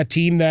a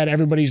team that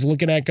everybody's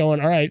looking at going,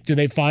 all right, do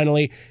they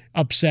finally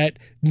upset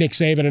Nick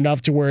Saban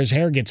enough to where his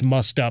hair gets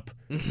mussed up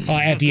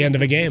at the end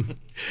of a game?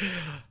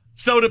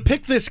 So to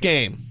pick this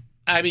game,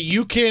 I mean,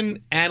 you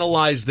can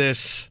analyze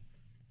this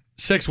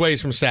 6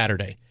 ways from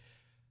Saturday.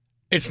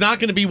 It's not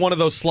going to be one of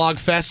those slog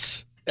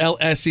fests,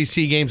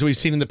 SEC games we've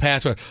seen in the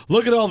past where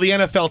look at all the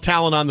NFL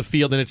talent on the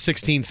field and it's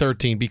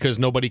 16-13 because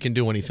nobody can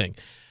do anything.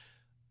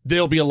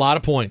 There'll be a lot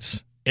of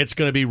points. It's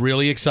going to be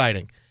really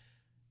exciting.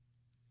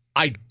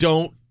 I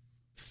don't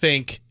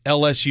think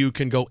LSU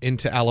can go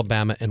into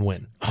Alabama and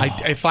win.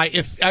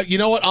 If you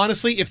know what,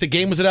 honestly, if the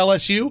game was at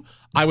LSU,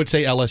 I would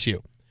say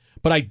LSU.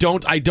 But I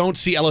don't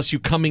see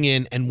LSU coming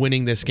in and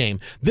winning this game.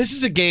 This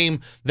is a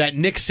game that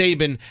Nick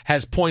Saban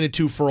has pointed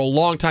to for a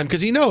long time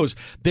because he knows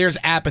there's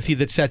apathy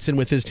that sets in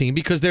with his team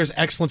because there's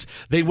excellence.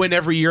 They win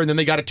every year and then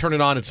they got to turn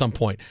it on at some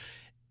point.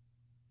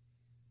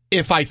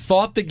 If I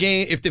thought the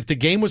game, if the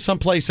game was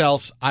someplace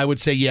else, I would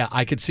say, yeah,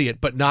 I could see it,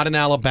 but not in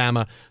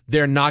Alabama.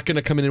 They're not going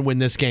to come in and win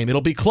this game.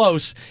 It'll be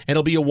close, and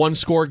it'll be a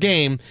one-score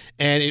game,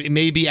 and it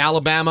may be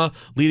Alabama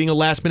leading a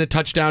last-minute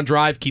touchdown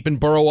drive, keeping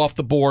Burrow off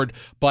the board,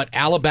 but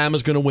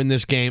Alabama's going to win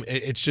this game.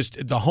 It's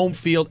just the home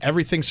field,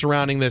 everything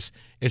surrounding this,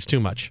 it's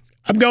too much.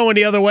 I'm going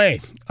the other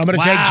way. I'm going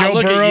to take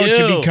Joe Burrow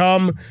to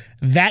become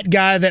that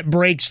guy that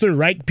breaks through,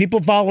 right?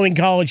 People following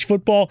college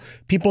football,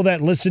 people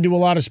that listen to a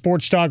lot of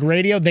sports talk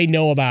radio, they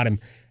know about him.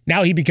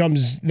 Now he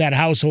becomes that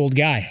household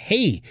guy.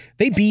 Hey,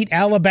 they beat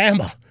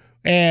Alabama.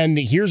 And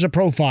here's a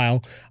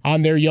profile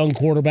on their young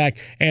quarterback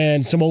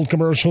and some old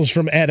commercials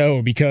from Ed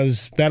O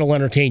because that'll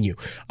entertain you.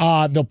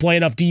 They'll play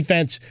enough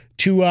defense.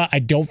 Tua, I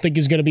don't think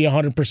is going to be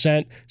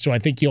 100%, so I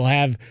think you'll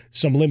have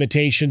some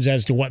limitations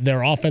as to what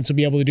their offense will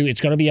be able to do.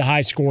 It's going to be a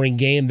high-scoring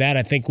game. That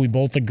I think we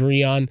both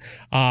agree on.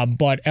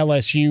 But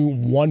LSU,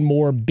 one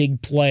more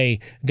big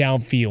play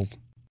downfield.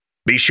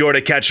 Be sure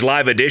to catch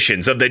live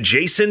editions of The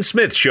Jason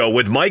Smith Show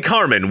with Mike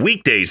Harmon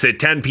weekdays at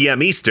 10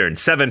 p.m. Eastern,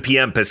 7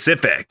 p.m.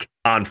 Pacific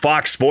on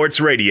Fox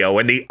Sports Radio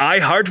and the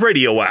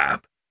iHeartRadio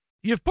app.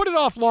 You've put it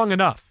off long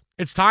enough.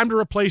 It's time to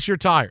replace your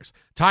tires.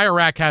 Tire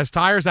Rack has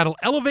tires that'll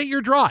elevate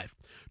your drive.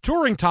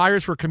 Touring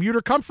tires for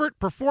commuter comfort,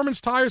 performance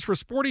tires for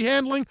sporty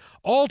handling,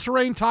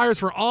 all-terrain tires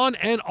for on-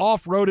 and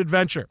off-road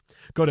adventure.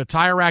 Go to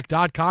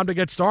TireRack.com to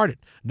get started.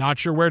 Not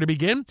sure where to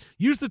begin?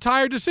 Use the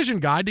Tire Decision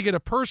Guide to get a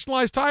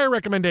personalized tire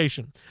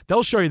recommendation.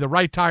 They'll show you the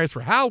right tires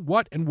for how,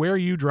 what, and where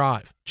you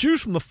drive.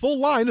 Choose from the full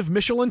line of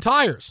Michelin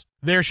tires.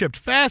 They're shipped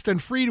fast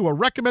and free to a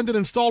recommended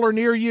installer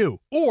near you.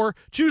 Or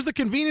choose the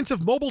convenience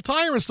of mobile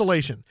tire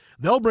installation.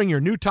 They'll bring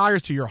your new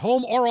tires to your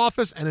home or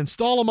office and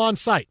install them on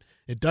site.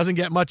 It doesn't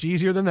get much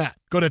easier than that.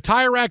 Go to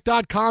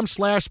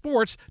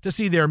TireRack.com/sports to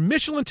see their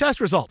Michelin test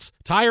results,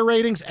 tire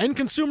ratings, and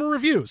consumer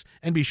reviews,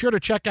 and be sure to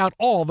check out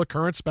all the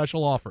current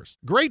special offers.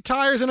 Great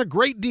tires and a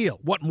great deal.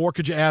 What more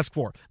could you ask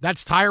for?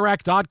 That's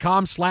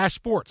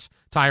TireRack.com/sports.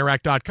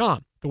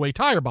 TireRack.com, the way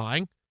tire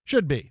buying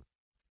should be.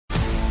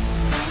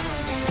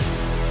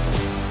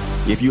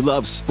 If you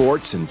love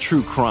sports and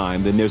true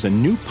crime, then there's a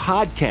new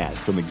podcast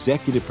from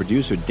executive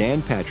producer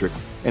Dan Patrick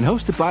and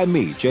hosted by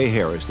me, Jay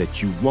Harris,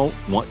 that you won't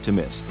want to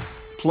miss.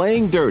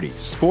 Playing Dirty: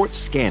 Sports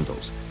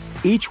Scandals.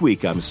 Each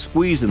week, I'm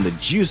squeezing the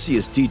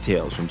juiciest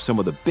details from some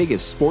of the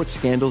biggest sports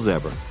scandals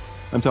ever.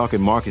 I'm talking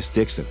Marcus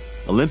Dixon,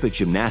 Olympic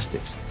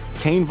gymnastics,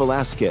 Cain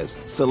Velasquez,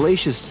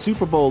 salacious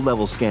Super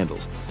Bowl-level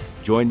scandals.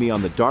 Join me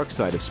on the dark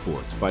side of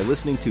sports by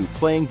listening to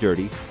Playing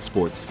Dirty: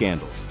 Sports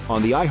Scandals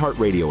on the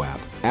iHeartRadio app,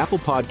 Apple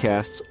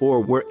Podcasts,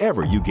 or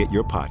wherever you get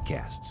your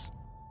podcasts.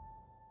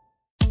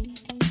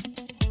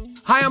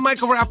 Hi, I'm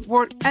Michael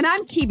Rappaport. And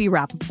I'm Kibi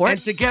Rappaport.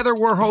 And together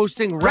we're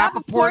hosting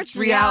Rappaport's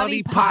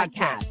Reality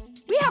Podcast.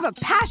 We have a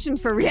passion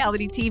for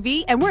reality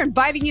TV, and we're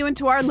inviting you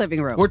into our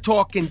living room. We're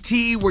talking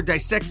tea, we're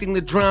dissecting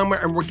the drama,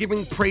 and we're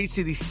giving praise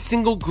to the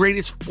single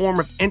greatest form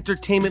of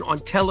entertainment on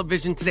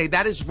television today.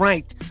 That is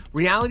right.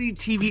 Reality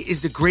TV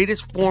is the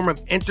greatest form of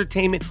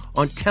entertainment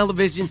on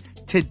television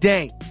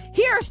today.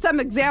 Here are some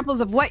examples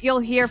of what you'll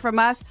hear from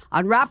us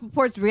on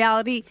Rappaport's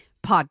Reality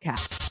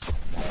Podcast.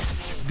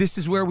 This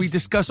is where we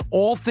discuss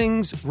all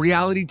things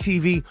reality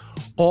TV,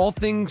 all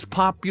things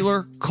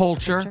popular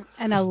culture.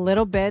 And a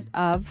little bit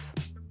of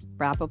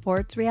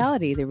Rappaport's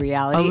reality, the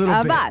reality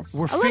of us.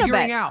 We're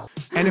figuring out.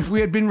 And if we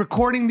had been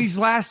recording these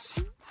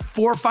last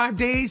 4 or 5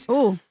 days,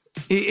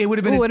 it would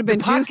have been, the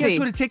podcast juicy.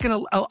 Would have taken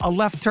a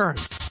left turn.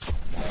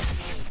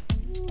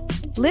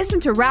 Listen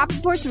to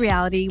Rappaport's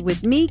Reality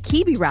with me,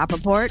 Kibi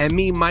Rappaport. And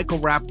me, Michael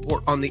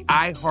Rappaport, on the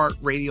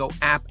iHeartRadio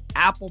app,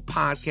 Apple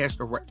Podcast,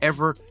 or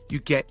wherever you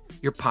get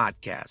your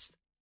podcast.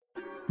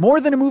 More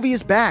Than a Movie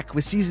is back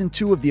with Season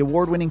 2 of the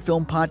award-winning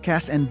film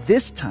podcast, and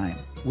this time,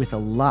 with a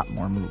lot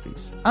more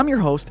movies. I'm your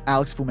host,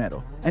 Alex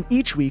Fumero, and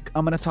each week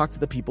I'm going to talk to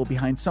the people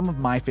behind some of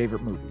my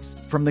favorite movies.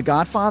 From The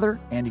Godfather,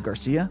 Andy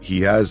Garcia.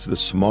 He has the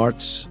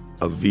smarts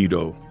of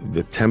Vito,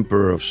 the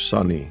temper of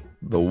Sonny,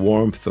 the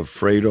warmth of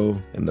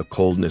Fredo, and the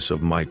coldness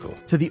of Michael.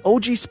 To the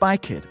OG Spy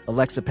Kid,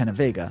 Alexa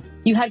Penavega.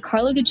 You had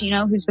Carla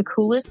Gugino, who's the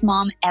coolest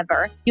mom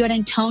ever. You had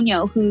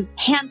Antonio, who's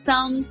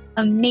handsome,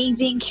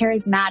 amazing,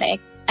 charismatic.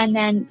 And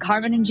then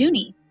Harmon and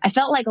Junie. I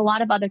felt like a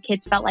lot of other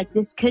kids felt like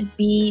this could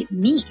be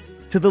me.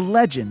 To the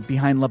legend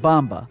behind La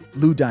Bamba,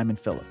 Lou Diamond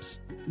Phillips.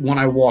 When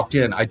I walked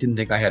in, I didn't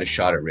think I had a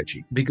shot at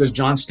Richie because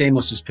John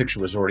Stamos' picture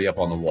was already up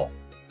on the wall.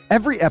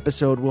 Every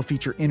episode will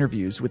feature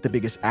interviews with the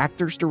biggest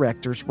actors,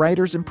 directors,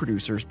 writers, and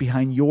producers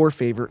behind your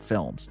favorite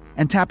films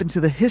and tap into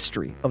the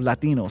history of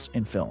Latinos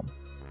in film.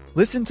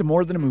 Listen to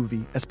More Than a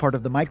Movie as part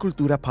of the My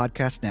Cultura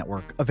podcast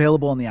network,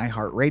 available on the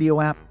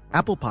iHeartRadio app,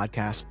 Apple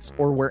Podcasts,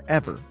 or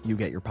wherever you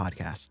get your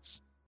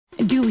podcasts.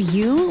 Do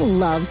you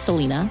love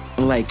Selena?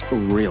 Like,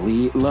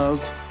 really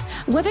love?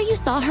 Whether you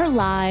saw her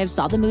live,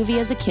 saw the movie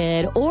as a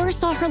kid, or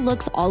saw her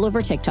looks all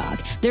over TikTok,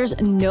 there's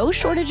no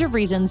shortage of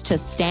reasons to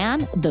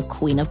stan the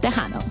Queen of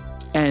Tejano.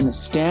 And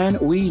Stan,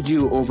 we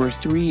do over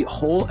 3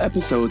 whole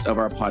episodes of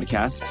our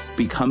podcast,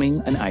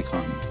 Becoming an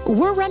Icon.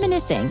 We're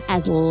reminiscing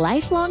as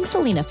lifelong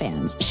Selena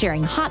fans,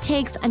 sharing hot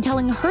takes and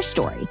telling her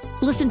story.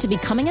 Listen to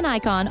Becoming an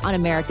Icon on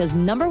America's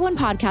 #1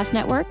 podcast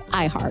network,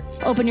 iHeart.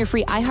 Open your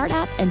free iHeart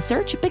app and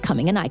search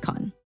Becoming an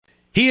Icon.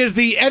 He is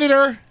the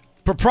editor,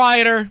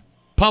 proprietor,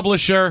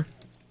 publisher,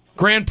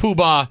 grand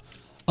poobah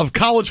of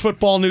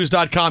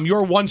collegefootballnews.com,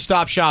 your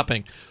one-stop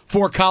shopping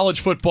for college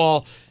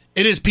football.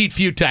 It is Pete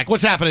Futak.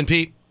 What's happening,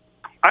 Pete?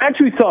 I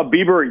actually saw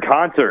Bieber in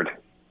concert.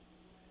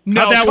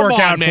 No, How'd that come work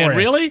on, out man. for you?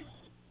 Really?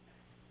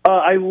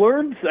 I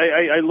learned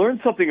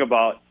something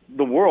about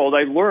the world.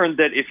 I learned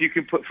that if you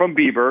can put from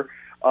Bieber,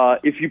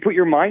 if you put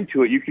your mind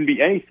to it, you can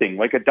be anything,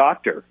 like a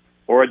doctor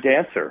or a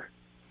dancer.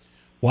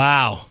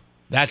 Wow.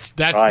 That's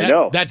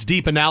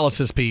deep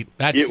analysis, Pete.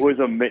 It was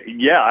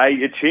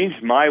it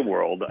changed my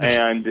world,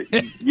 and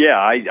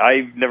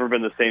I've never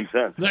been the same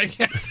since.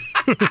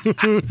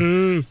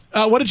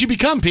 What did you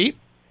become, Pete?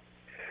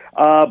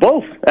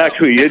 Both,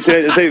 actually.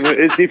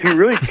 If you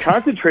really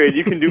concentrate,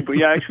 you can do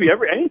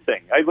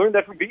anything. I learned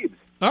that from Biebs.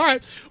 All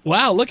right.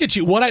 Wow, look at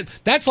you.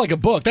 That's like a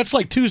book. That's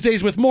like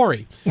Tuesdays with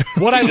Maury.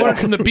 What I learned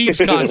from the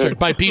Biebs concert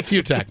by Pete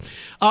Futak.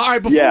 All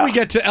right, before we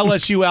get to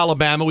LSU,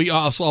 Alabama, we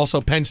also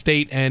Penn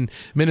State and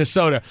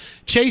Minnesota.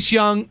 Chase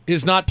Young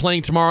is not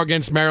playing tomorrow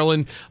against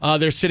Maryland.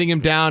 They're sitting him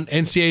down,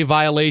 NCAA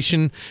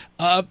violation.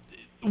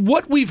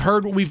 What we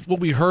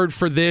heard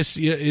for this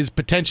is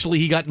potentially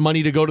he got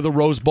money to go to the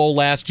Rose Bowl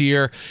last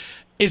year.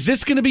 Is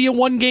this going to be a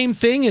one-game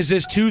thing? Is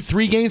this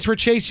 2-3 games for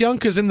Chase Young?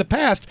 Because in the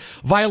past,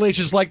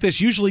 violations like this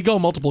usually go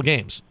multiple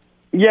games.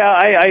 Yeah,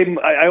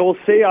 I will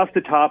say off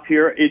the top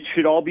here, it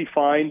should all be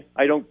fine.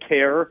 I don't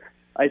care.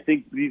 I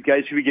think these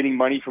guys should be getting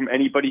money from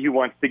anybody who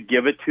wants to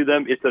give it to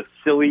them. It's a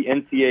silly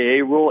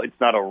NCAA rule. It's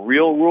not a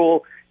real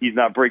rule. He's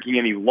not breaking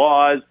any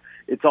laws.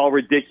 It's all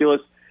ridiculous.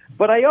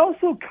 But I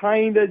also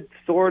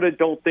sort of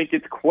don't think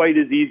it's quite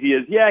as easy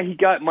as, he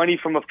got money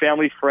from a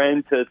family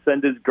friend to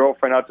send his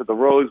girlfriend out to the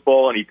Rose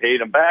Bowl, and he paid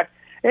him back,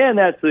 and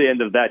that's the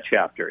end of that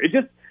chapter. It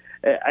just,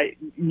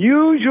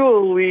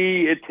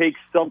 usually it takes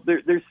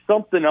there's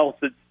something else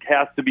that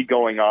has to be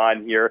going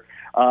on here.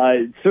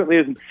 It certainly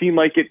doesn't seem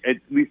like it, at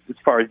least as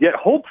far as yet.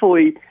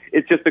 Hopefully,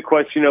 it's just a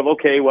question of,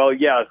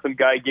 some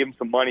guy gave him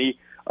some money,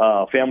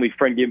 family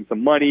friend gave him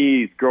some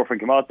money, his girlfriend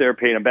came out there,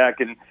 paid him back,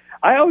 and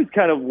I always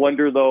kind of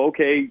wonder, though,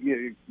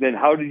 then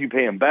how did you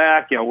pay him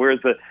back?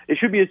 It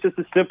should be just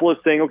as simple as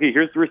saying,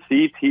 here's the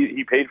receipt.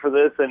 He paid for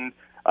this, and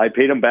I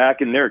paid him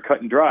back, and they're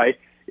cut and dry.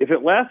 If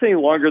it lasts any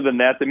longer than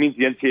that, that means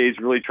the NCAA is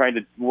really trying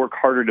to work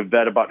harder to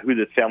vet about who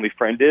this family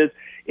friend is.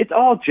 It's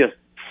all just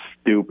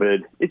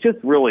stupid. It just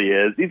really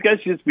is. These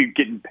guys should just be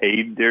getting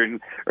paid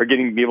or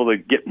be able to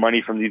get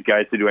money from these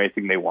guys to do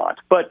anything they want.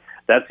 But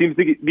that seems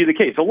to be the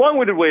case. A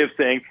long-winded way of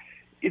saying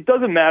it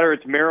doesn't matter.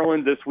 It's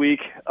Maryland this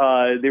week.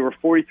 They were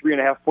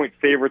 43.5-point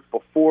favorites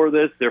before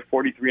this. They're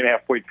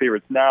 43.5-point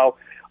favorites now.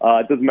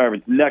 It doesn't matter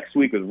if it's next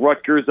week with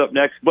Rutgers up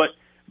next, but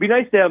it'd be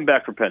nice to have them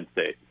back for Penn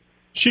State.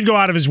 Should go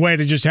out of his way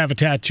to just have a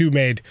tattoo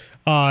made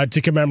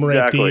to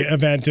commemorate the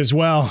event as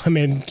well. I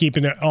mean,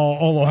 keeping it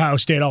all Ohio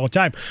State all the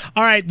time.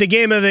 All right, the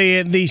game of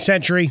the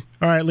century,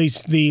 or at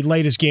least the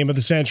latest game of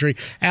the century,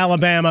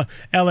 Alabama,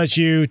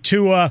 LSU,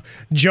 Tua,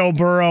 Joe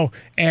Burrow,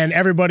 and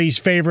everybody's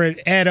favorite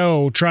Ed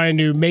O trying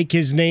to make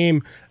his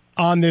name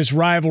on this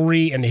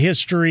rivalry and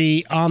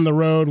history on the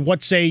road.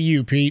 What say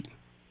you, Pete?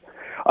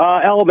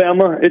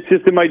 Alabama, it's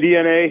just in my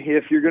DNA.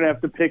 If you're going to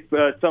have to pick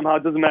somehow,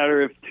 it doesn't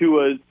matter if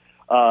Tua's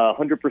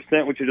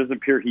 100%, which it doesn't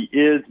appear he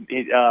is,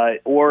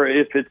 or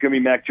if it's going to be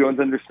Mac Jones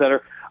under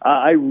center.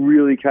 I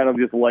really kind of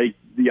just like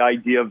the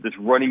idea of this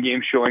running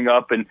game showing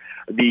up, and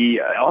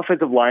the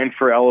offensive line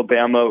for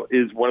Alabama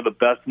is one of the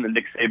best in the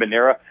Nick Saban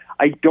era.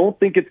 I don't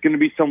think it's going to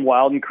be some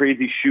wild and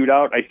crazy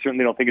shootout. I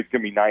certainly don't think it's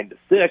going to be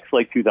 9-6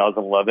 like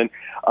 2011.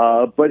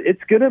 But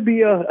it's going to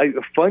be a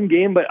fun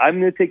game. But I'm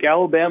going to take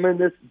Alabama in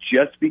this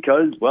just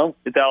because, well,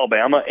 it's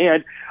Alabama,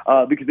 and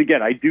because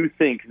again, I do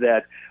think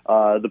that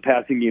the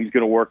passing game is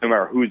going to work no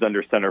matter who's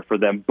under center for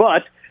them.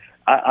 But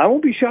I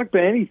won't be shocked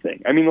by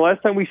anything. I mean, the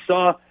last time we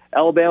saw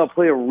Alabama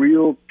play a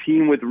real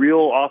team with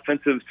real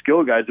offensive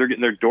skill guys, they're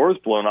getting their doors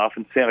blown off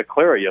in Santa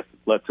Clara,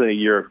 let's say a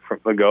year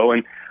ago.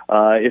 And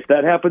if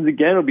that happens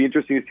again, it'll be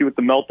interesting to see what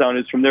the meltdown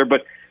is from there.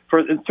 But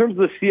in terms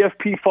of the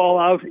CFP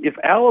fallout, if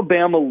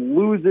Alabama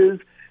loses,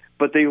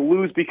 but they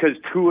lose because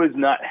Tua is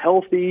not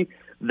healthy,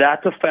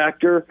 that's a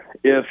factor.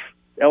 If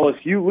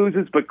LSU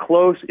loses but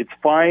close, it's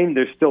fine.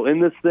 They're still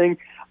in this thing.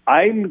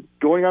 I'm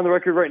going on the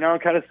record right now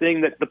and kind of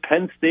saying that the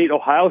Penn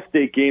State-Ohio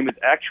State game is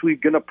actually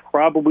going to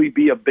probably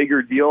be a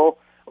bigger deal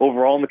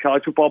overall in the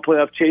college football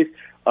playoff chase.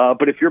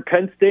 But if you're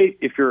Penn State,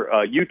 if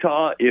you're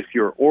Utah, if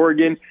you're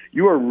Oregon,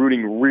 you are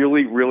rooting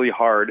really, really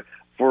hard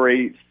for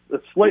a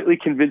slightly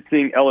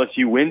convincing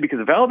LSU win, because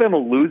if Alabama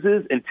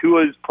loses and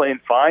Tua is playing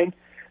fine,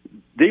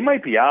 they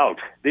might be out.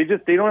 They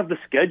don't have the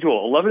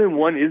schedule.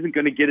 11-1 isn't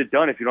going to get it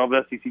done if you don't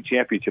have the SEC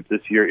championship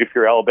this year, if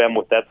you're Alabama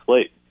with that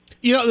slate.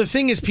 You know, the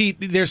thing is, Pete,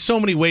 there's so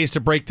many ways to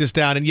break this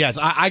down. And yes,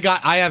 I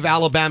have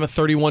Alabama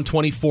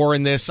 31-24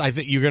 in this. I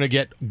think you're going to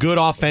get good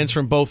offense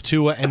from both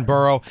Tua and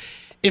Burrow.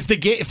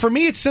 For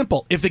me, it's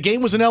simple. If the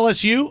game was in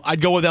LSU,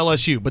 I'd go with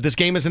LSU. But this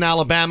game is in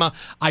Alabama.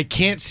 I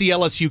can't see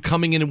LSU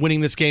coming in and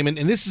winning this game. And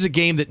this is a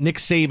game that Nick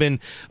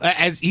Saban,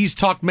 as he's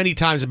talked many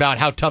times about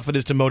how tough it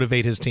is to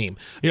motivate his team.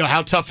 You know,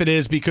 how tough it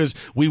is because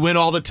we win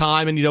all the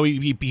time, and, you know,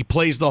 he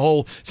plays the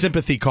whole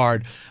sympathy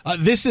card.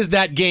 This is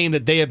that game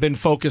that they have been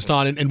focused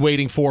on and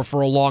waiting for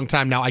a long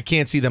time now. I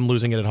can't see them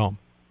losing it at home.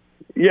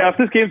 Yeah, if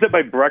this game's at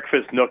my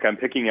breakfast nook, I'm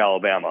picking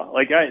Alabama.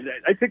 Like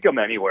I pick them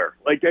anywhere.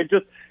 Like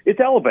it's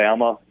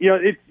Alabama. You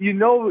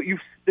know,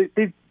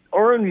 they've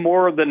earned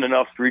more than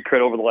enough street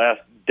cred over the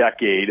last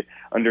decade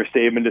under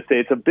Saban to say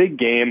it's a big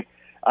game.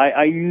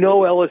 I know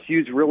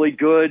LSU's really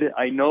good.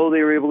 I know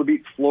they were able to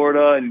beat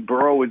Florida, and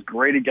Burrow was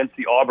great against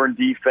the Auburn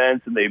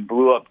defense, and they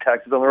blew up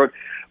Texas on the road.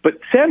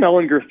 But Sam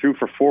Ehlinger threw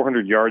for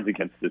 400 yards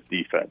against this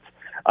defense.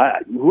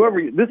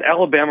 This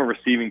Alabama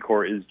receiving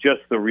core is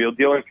just the real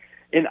deal.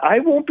 And I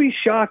won't be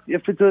shocked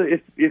if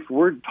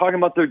we're talking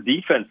about their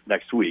defense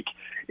next week,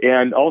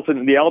 and all of a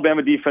sudden the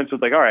Alabama defense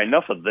was like, all right,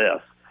 enough of this,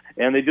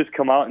 and they just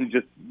come out and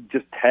just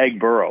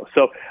tag Burrow.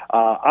 So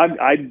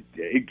again,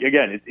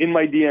 it's in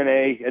my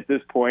DNA at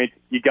this point.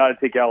 You got to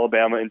take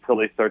Alabama until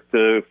they start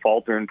to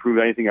falter and prove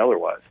anything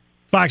otherwise.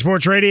 Fox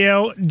Sports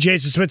Radio,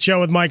 Jason Smith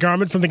Show with Mike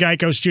Harmon from the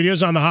Geico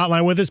Studios. On the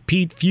hotline with us,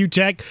 Pete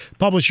Futek,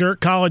 publisher,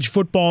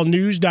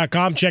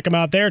 collegefootballnews.com. Check him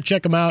out there.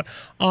 Check him out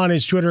on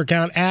his Twitter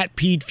account, at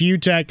Pete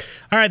Futek.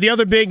 All right, the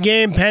other big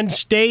game, Penn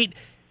State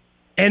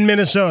and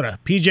Minnesota.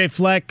 PJ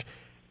Fleck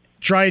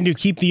trying to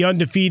keep the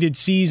undefeated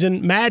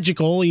season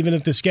magical, even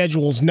if the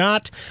schedule's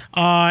not.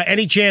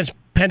 Any chance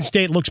Penn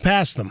State looks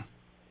past them?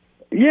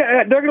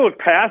 Yeah, they're going to look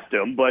past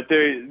them, but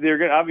they're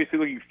going to obviously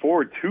looking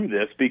forward to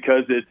this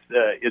because it's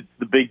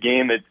the big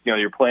game. It's, you know,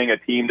 you're playing a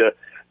team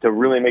to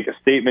really make a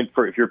statement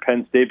for if you're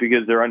Penn State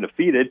because they're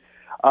undefeated.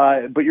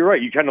 But you're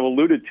right, you kind of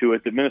alluded to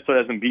it that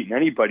Minnesota hasn't beaten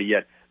anybody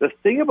yet. The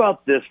thing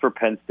about this for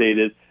Penn State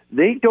is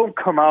they don't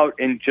come out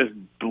and just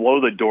blow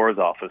the doors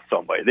off of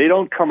somebody. They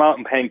don't come out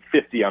and hang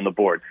 50 on the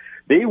board.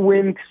 They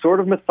win sort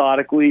of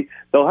methodically.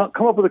 They'll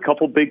come up with a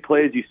couple big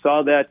plays. You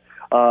saw that.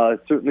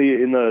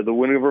 Certainly in the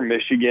win over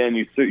Michigan,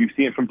 you've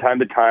seen it from time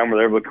to time where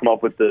they're able to come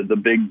up with the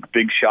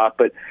big shot.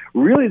 But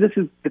really, this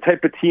is the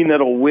type of team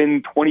that'll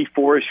win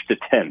 24-ish to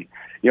 10.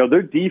 You know,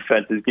 their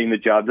defense is getting the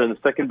job done, the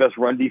second best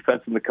run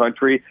defense in the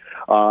country.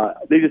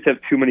 They just have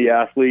too many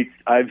athletes.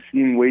 I've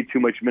seen way too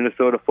much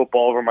Minnesota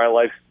football over my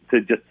life to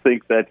just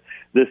think that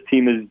this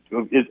team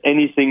is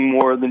anything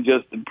more than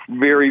just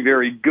very,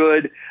 very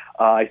good.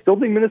 I still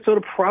think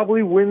Minnesota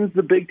probably wins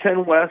the Big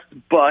Ten West,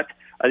 but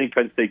I think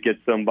Penn State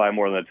gets them by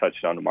more than a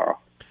touchdown tomorrow.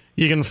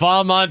 You can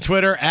follow him on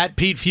Twitter, at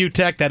Pete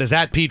Futek. That is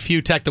at Pete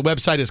Futek. The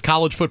website is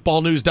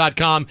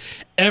collegefootballnews.com.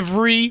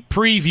 Every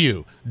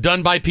preview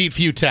done by Pete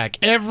Futek.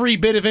 Every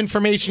bit of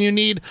information you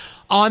need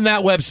on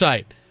that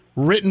website,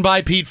 written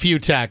by Pete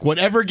Futek.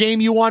 Whatever game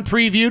you want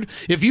previewed,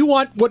 if you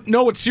want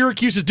know what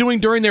Syracuse is doing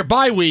during their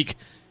bye week,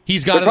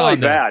 he's got it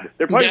on there. Bad.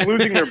 They're probably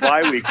losing their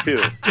bye week,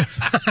 too.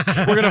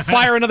 We're going to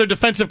fire another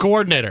defensive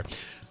coordinator.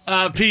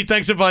 Pete,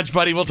 thanks a bunch,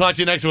 buddy. We'll talk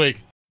to you next week.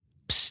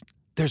 Psst,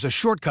 there's a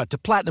shortcut to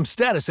platinum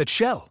status at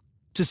Shell.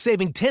 To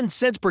saving 10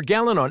 cents per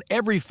gallon on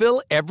every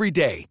fill every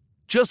day.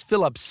 Just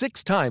fill up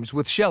 6 times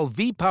with Shell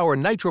V-Power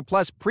Nitro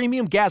Plus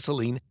Premium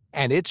Gasoline,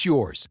 and it's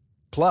yours.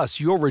 Plus,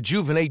 you'll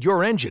rejuvenate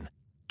your engine.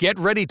 Get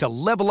ready to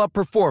level up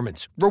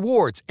performance,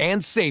 rewards,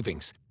 and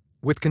savings.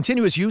 With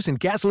continuous use in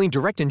gasoline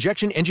direct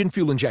injection engine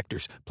fuel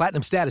injectors,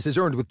 platinum status is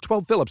earned with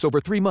 12 fill-ups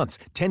over 3 months,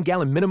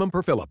 10-gallon minimum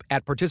per fill-up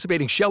at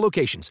participating Shell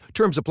locations.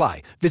 Terms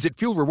apply. Visit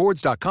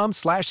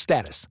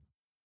fuelrewards.com/status.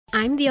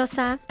 I'm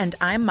Diosa. And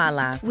I'm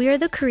Mala. We are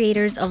the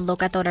creators of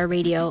Locatora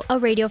Radio, a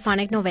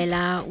radiophonic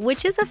novela,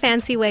 which is a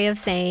fancy way of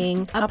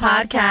saying a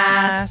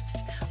podcast.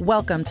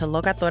 Welcome to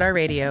Locatora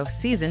Radio,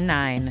 Season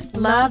 9.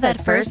 Love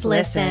at first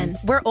listen.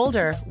 We're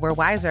older, we're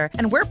wiser,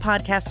 and we're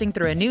podcasting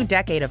through a new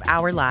decade of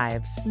our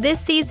lives. This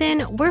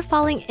season, we're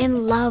falling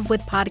in love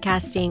with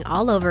podcasting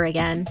all over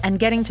again. And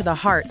getting to the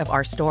heart of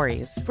our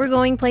stories. We're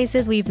going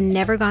places we've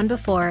never gone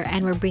before,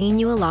 and we're bringing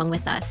you along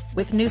with us.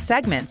 With new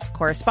segments,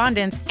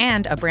 correspondence,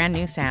 and a brand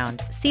new sound.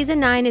 Season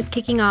 9 is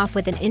kicking off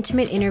with an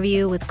intimate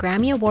interview with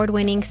Grammy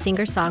Award-winning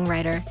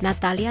singer-songwriter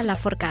Natalia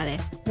Lafourcade.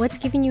 What's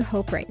giving you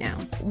hope right now?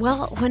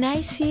 Well, when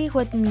I see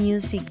what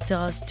music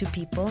does to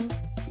people,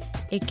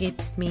 it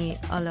gives me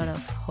a lot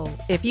of hope.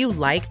 If you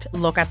liked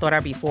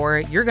Locatora before,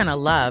 you're going to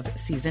love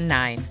Season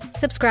 9.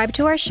 Subscribe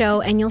to our show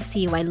and you'll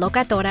see why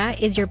Locatora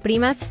is your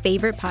prima's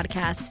favorite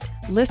podcast.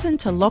 Listen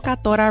to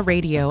Locatora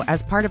Radio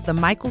as part of the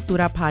My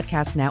Cultura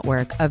Podcast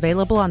Network,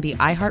 available on the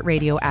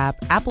iHeartRadio app,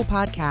 Apple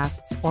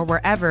Podcasts, or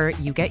wherever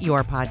you get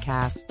your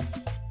podcasts.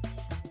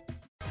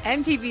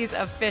 MTV's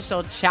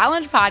official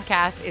Challenge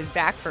podcast is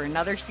back for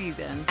another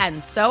season.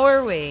 And so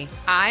are we.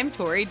 I'm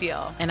Tori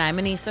Deal. And I'm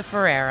Anissa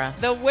Ferreira.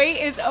 The wait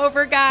is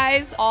over,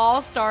 guys.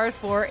 All Stars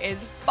 4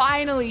 is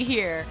finally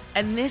here.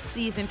 And this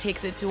season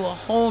takes it to a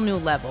whole new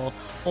level.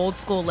 Old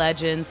school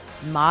legends,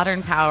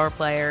 modern power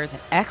players,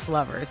 and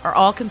ex-lovers are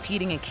all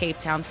competing in Cape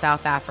Town,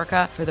 South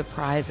Africa for the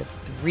prize of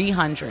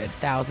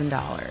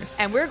 $300,000.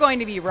 And we're going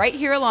to be right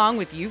here along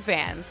with you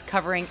fans,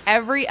 covering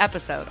every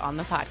episode on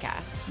the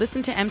podcast.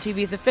 Listen to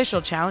MTV's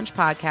official Challenge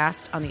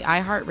podcast on the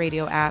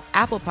iHeartRadio app,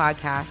 Apple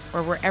Podcasts,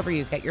 or wherever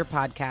you get your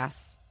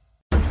podcasts.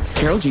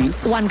 Karol G,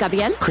 Juan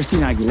Gabriel,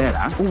 Christina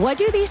Aguilera. What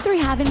do these three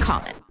have in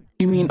common?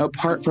 You mean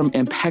apart from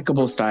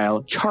impeccable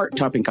style,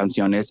 chart-topping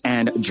canciones,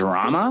 and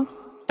drama?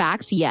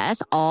 Facts,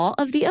 yes, all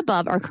of the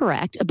above are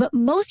correct, but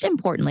most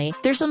importantly,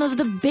 they're some of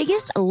the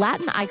biggest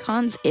Latin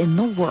icons in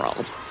the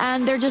world.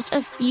 And they're just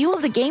a few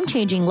of the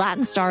game-changing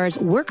Latin stars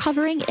we're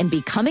covering in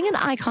Becoming an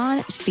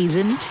Icon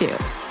Season 2.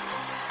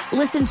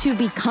 Listen to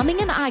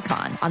Becoming an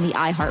Icon on the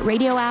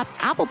iHeartRadio app,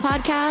 Apple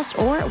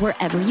Podcasts, or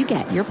wherever you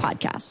get your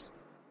podcasts.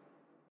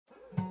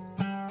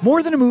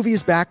 More Than a Movie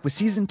is back with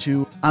Season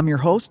 2. I'm your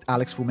host,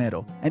 Alex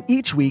Fumero, and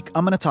each week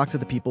I'm going to talk to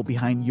the people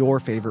behind your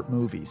favorite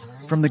movies.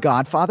 From The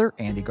Godfather,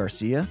 Andy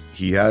Garcia.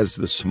 He has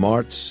the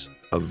smarts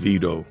of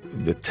Vito,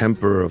 the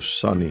temper of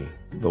Sonny,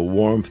 the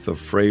warmth of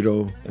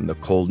Fredo, and the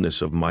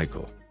coldness of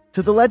Michael.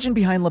 To the legend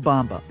behind La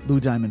Bamba, Lou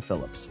Diamond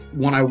Phillips.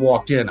 When I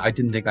walked in, I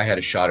didn't think I had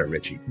a shot at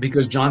Richie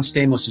because John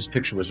Stamos'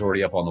 picture was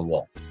already up on the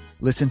wall.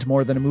 Listen to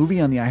More Than a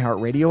Movie on the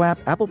iHeartRadio app,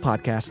 Apple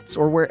Podcasts,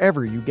 or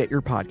wherever you get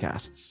your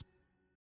podcasts.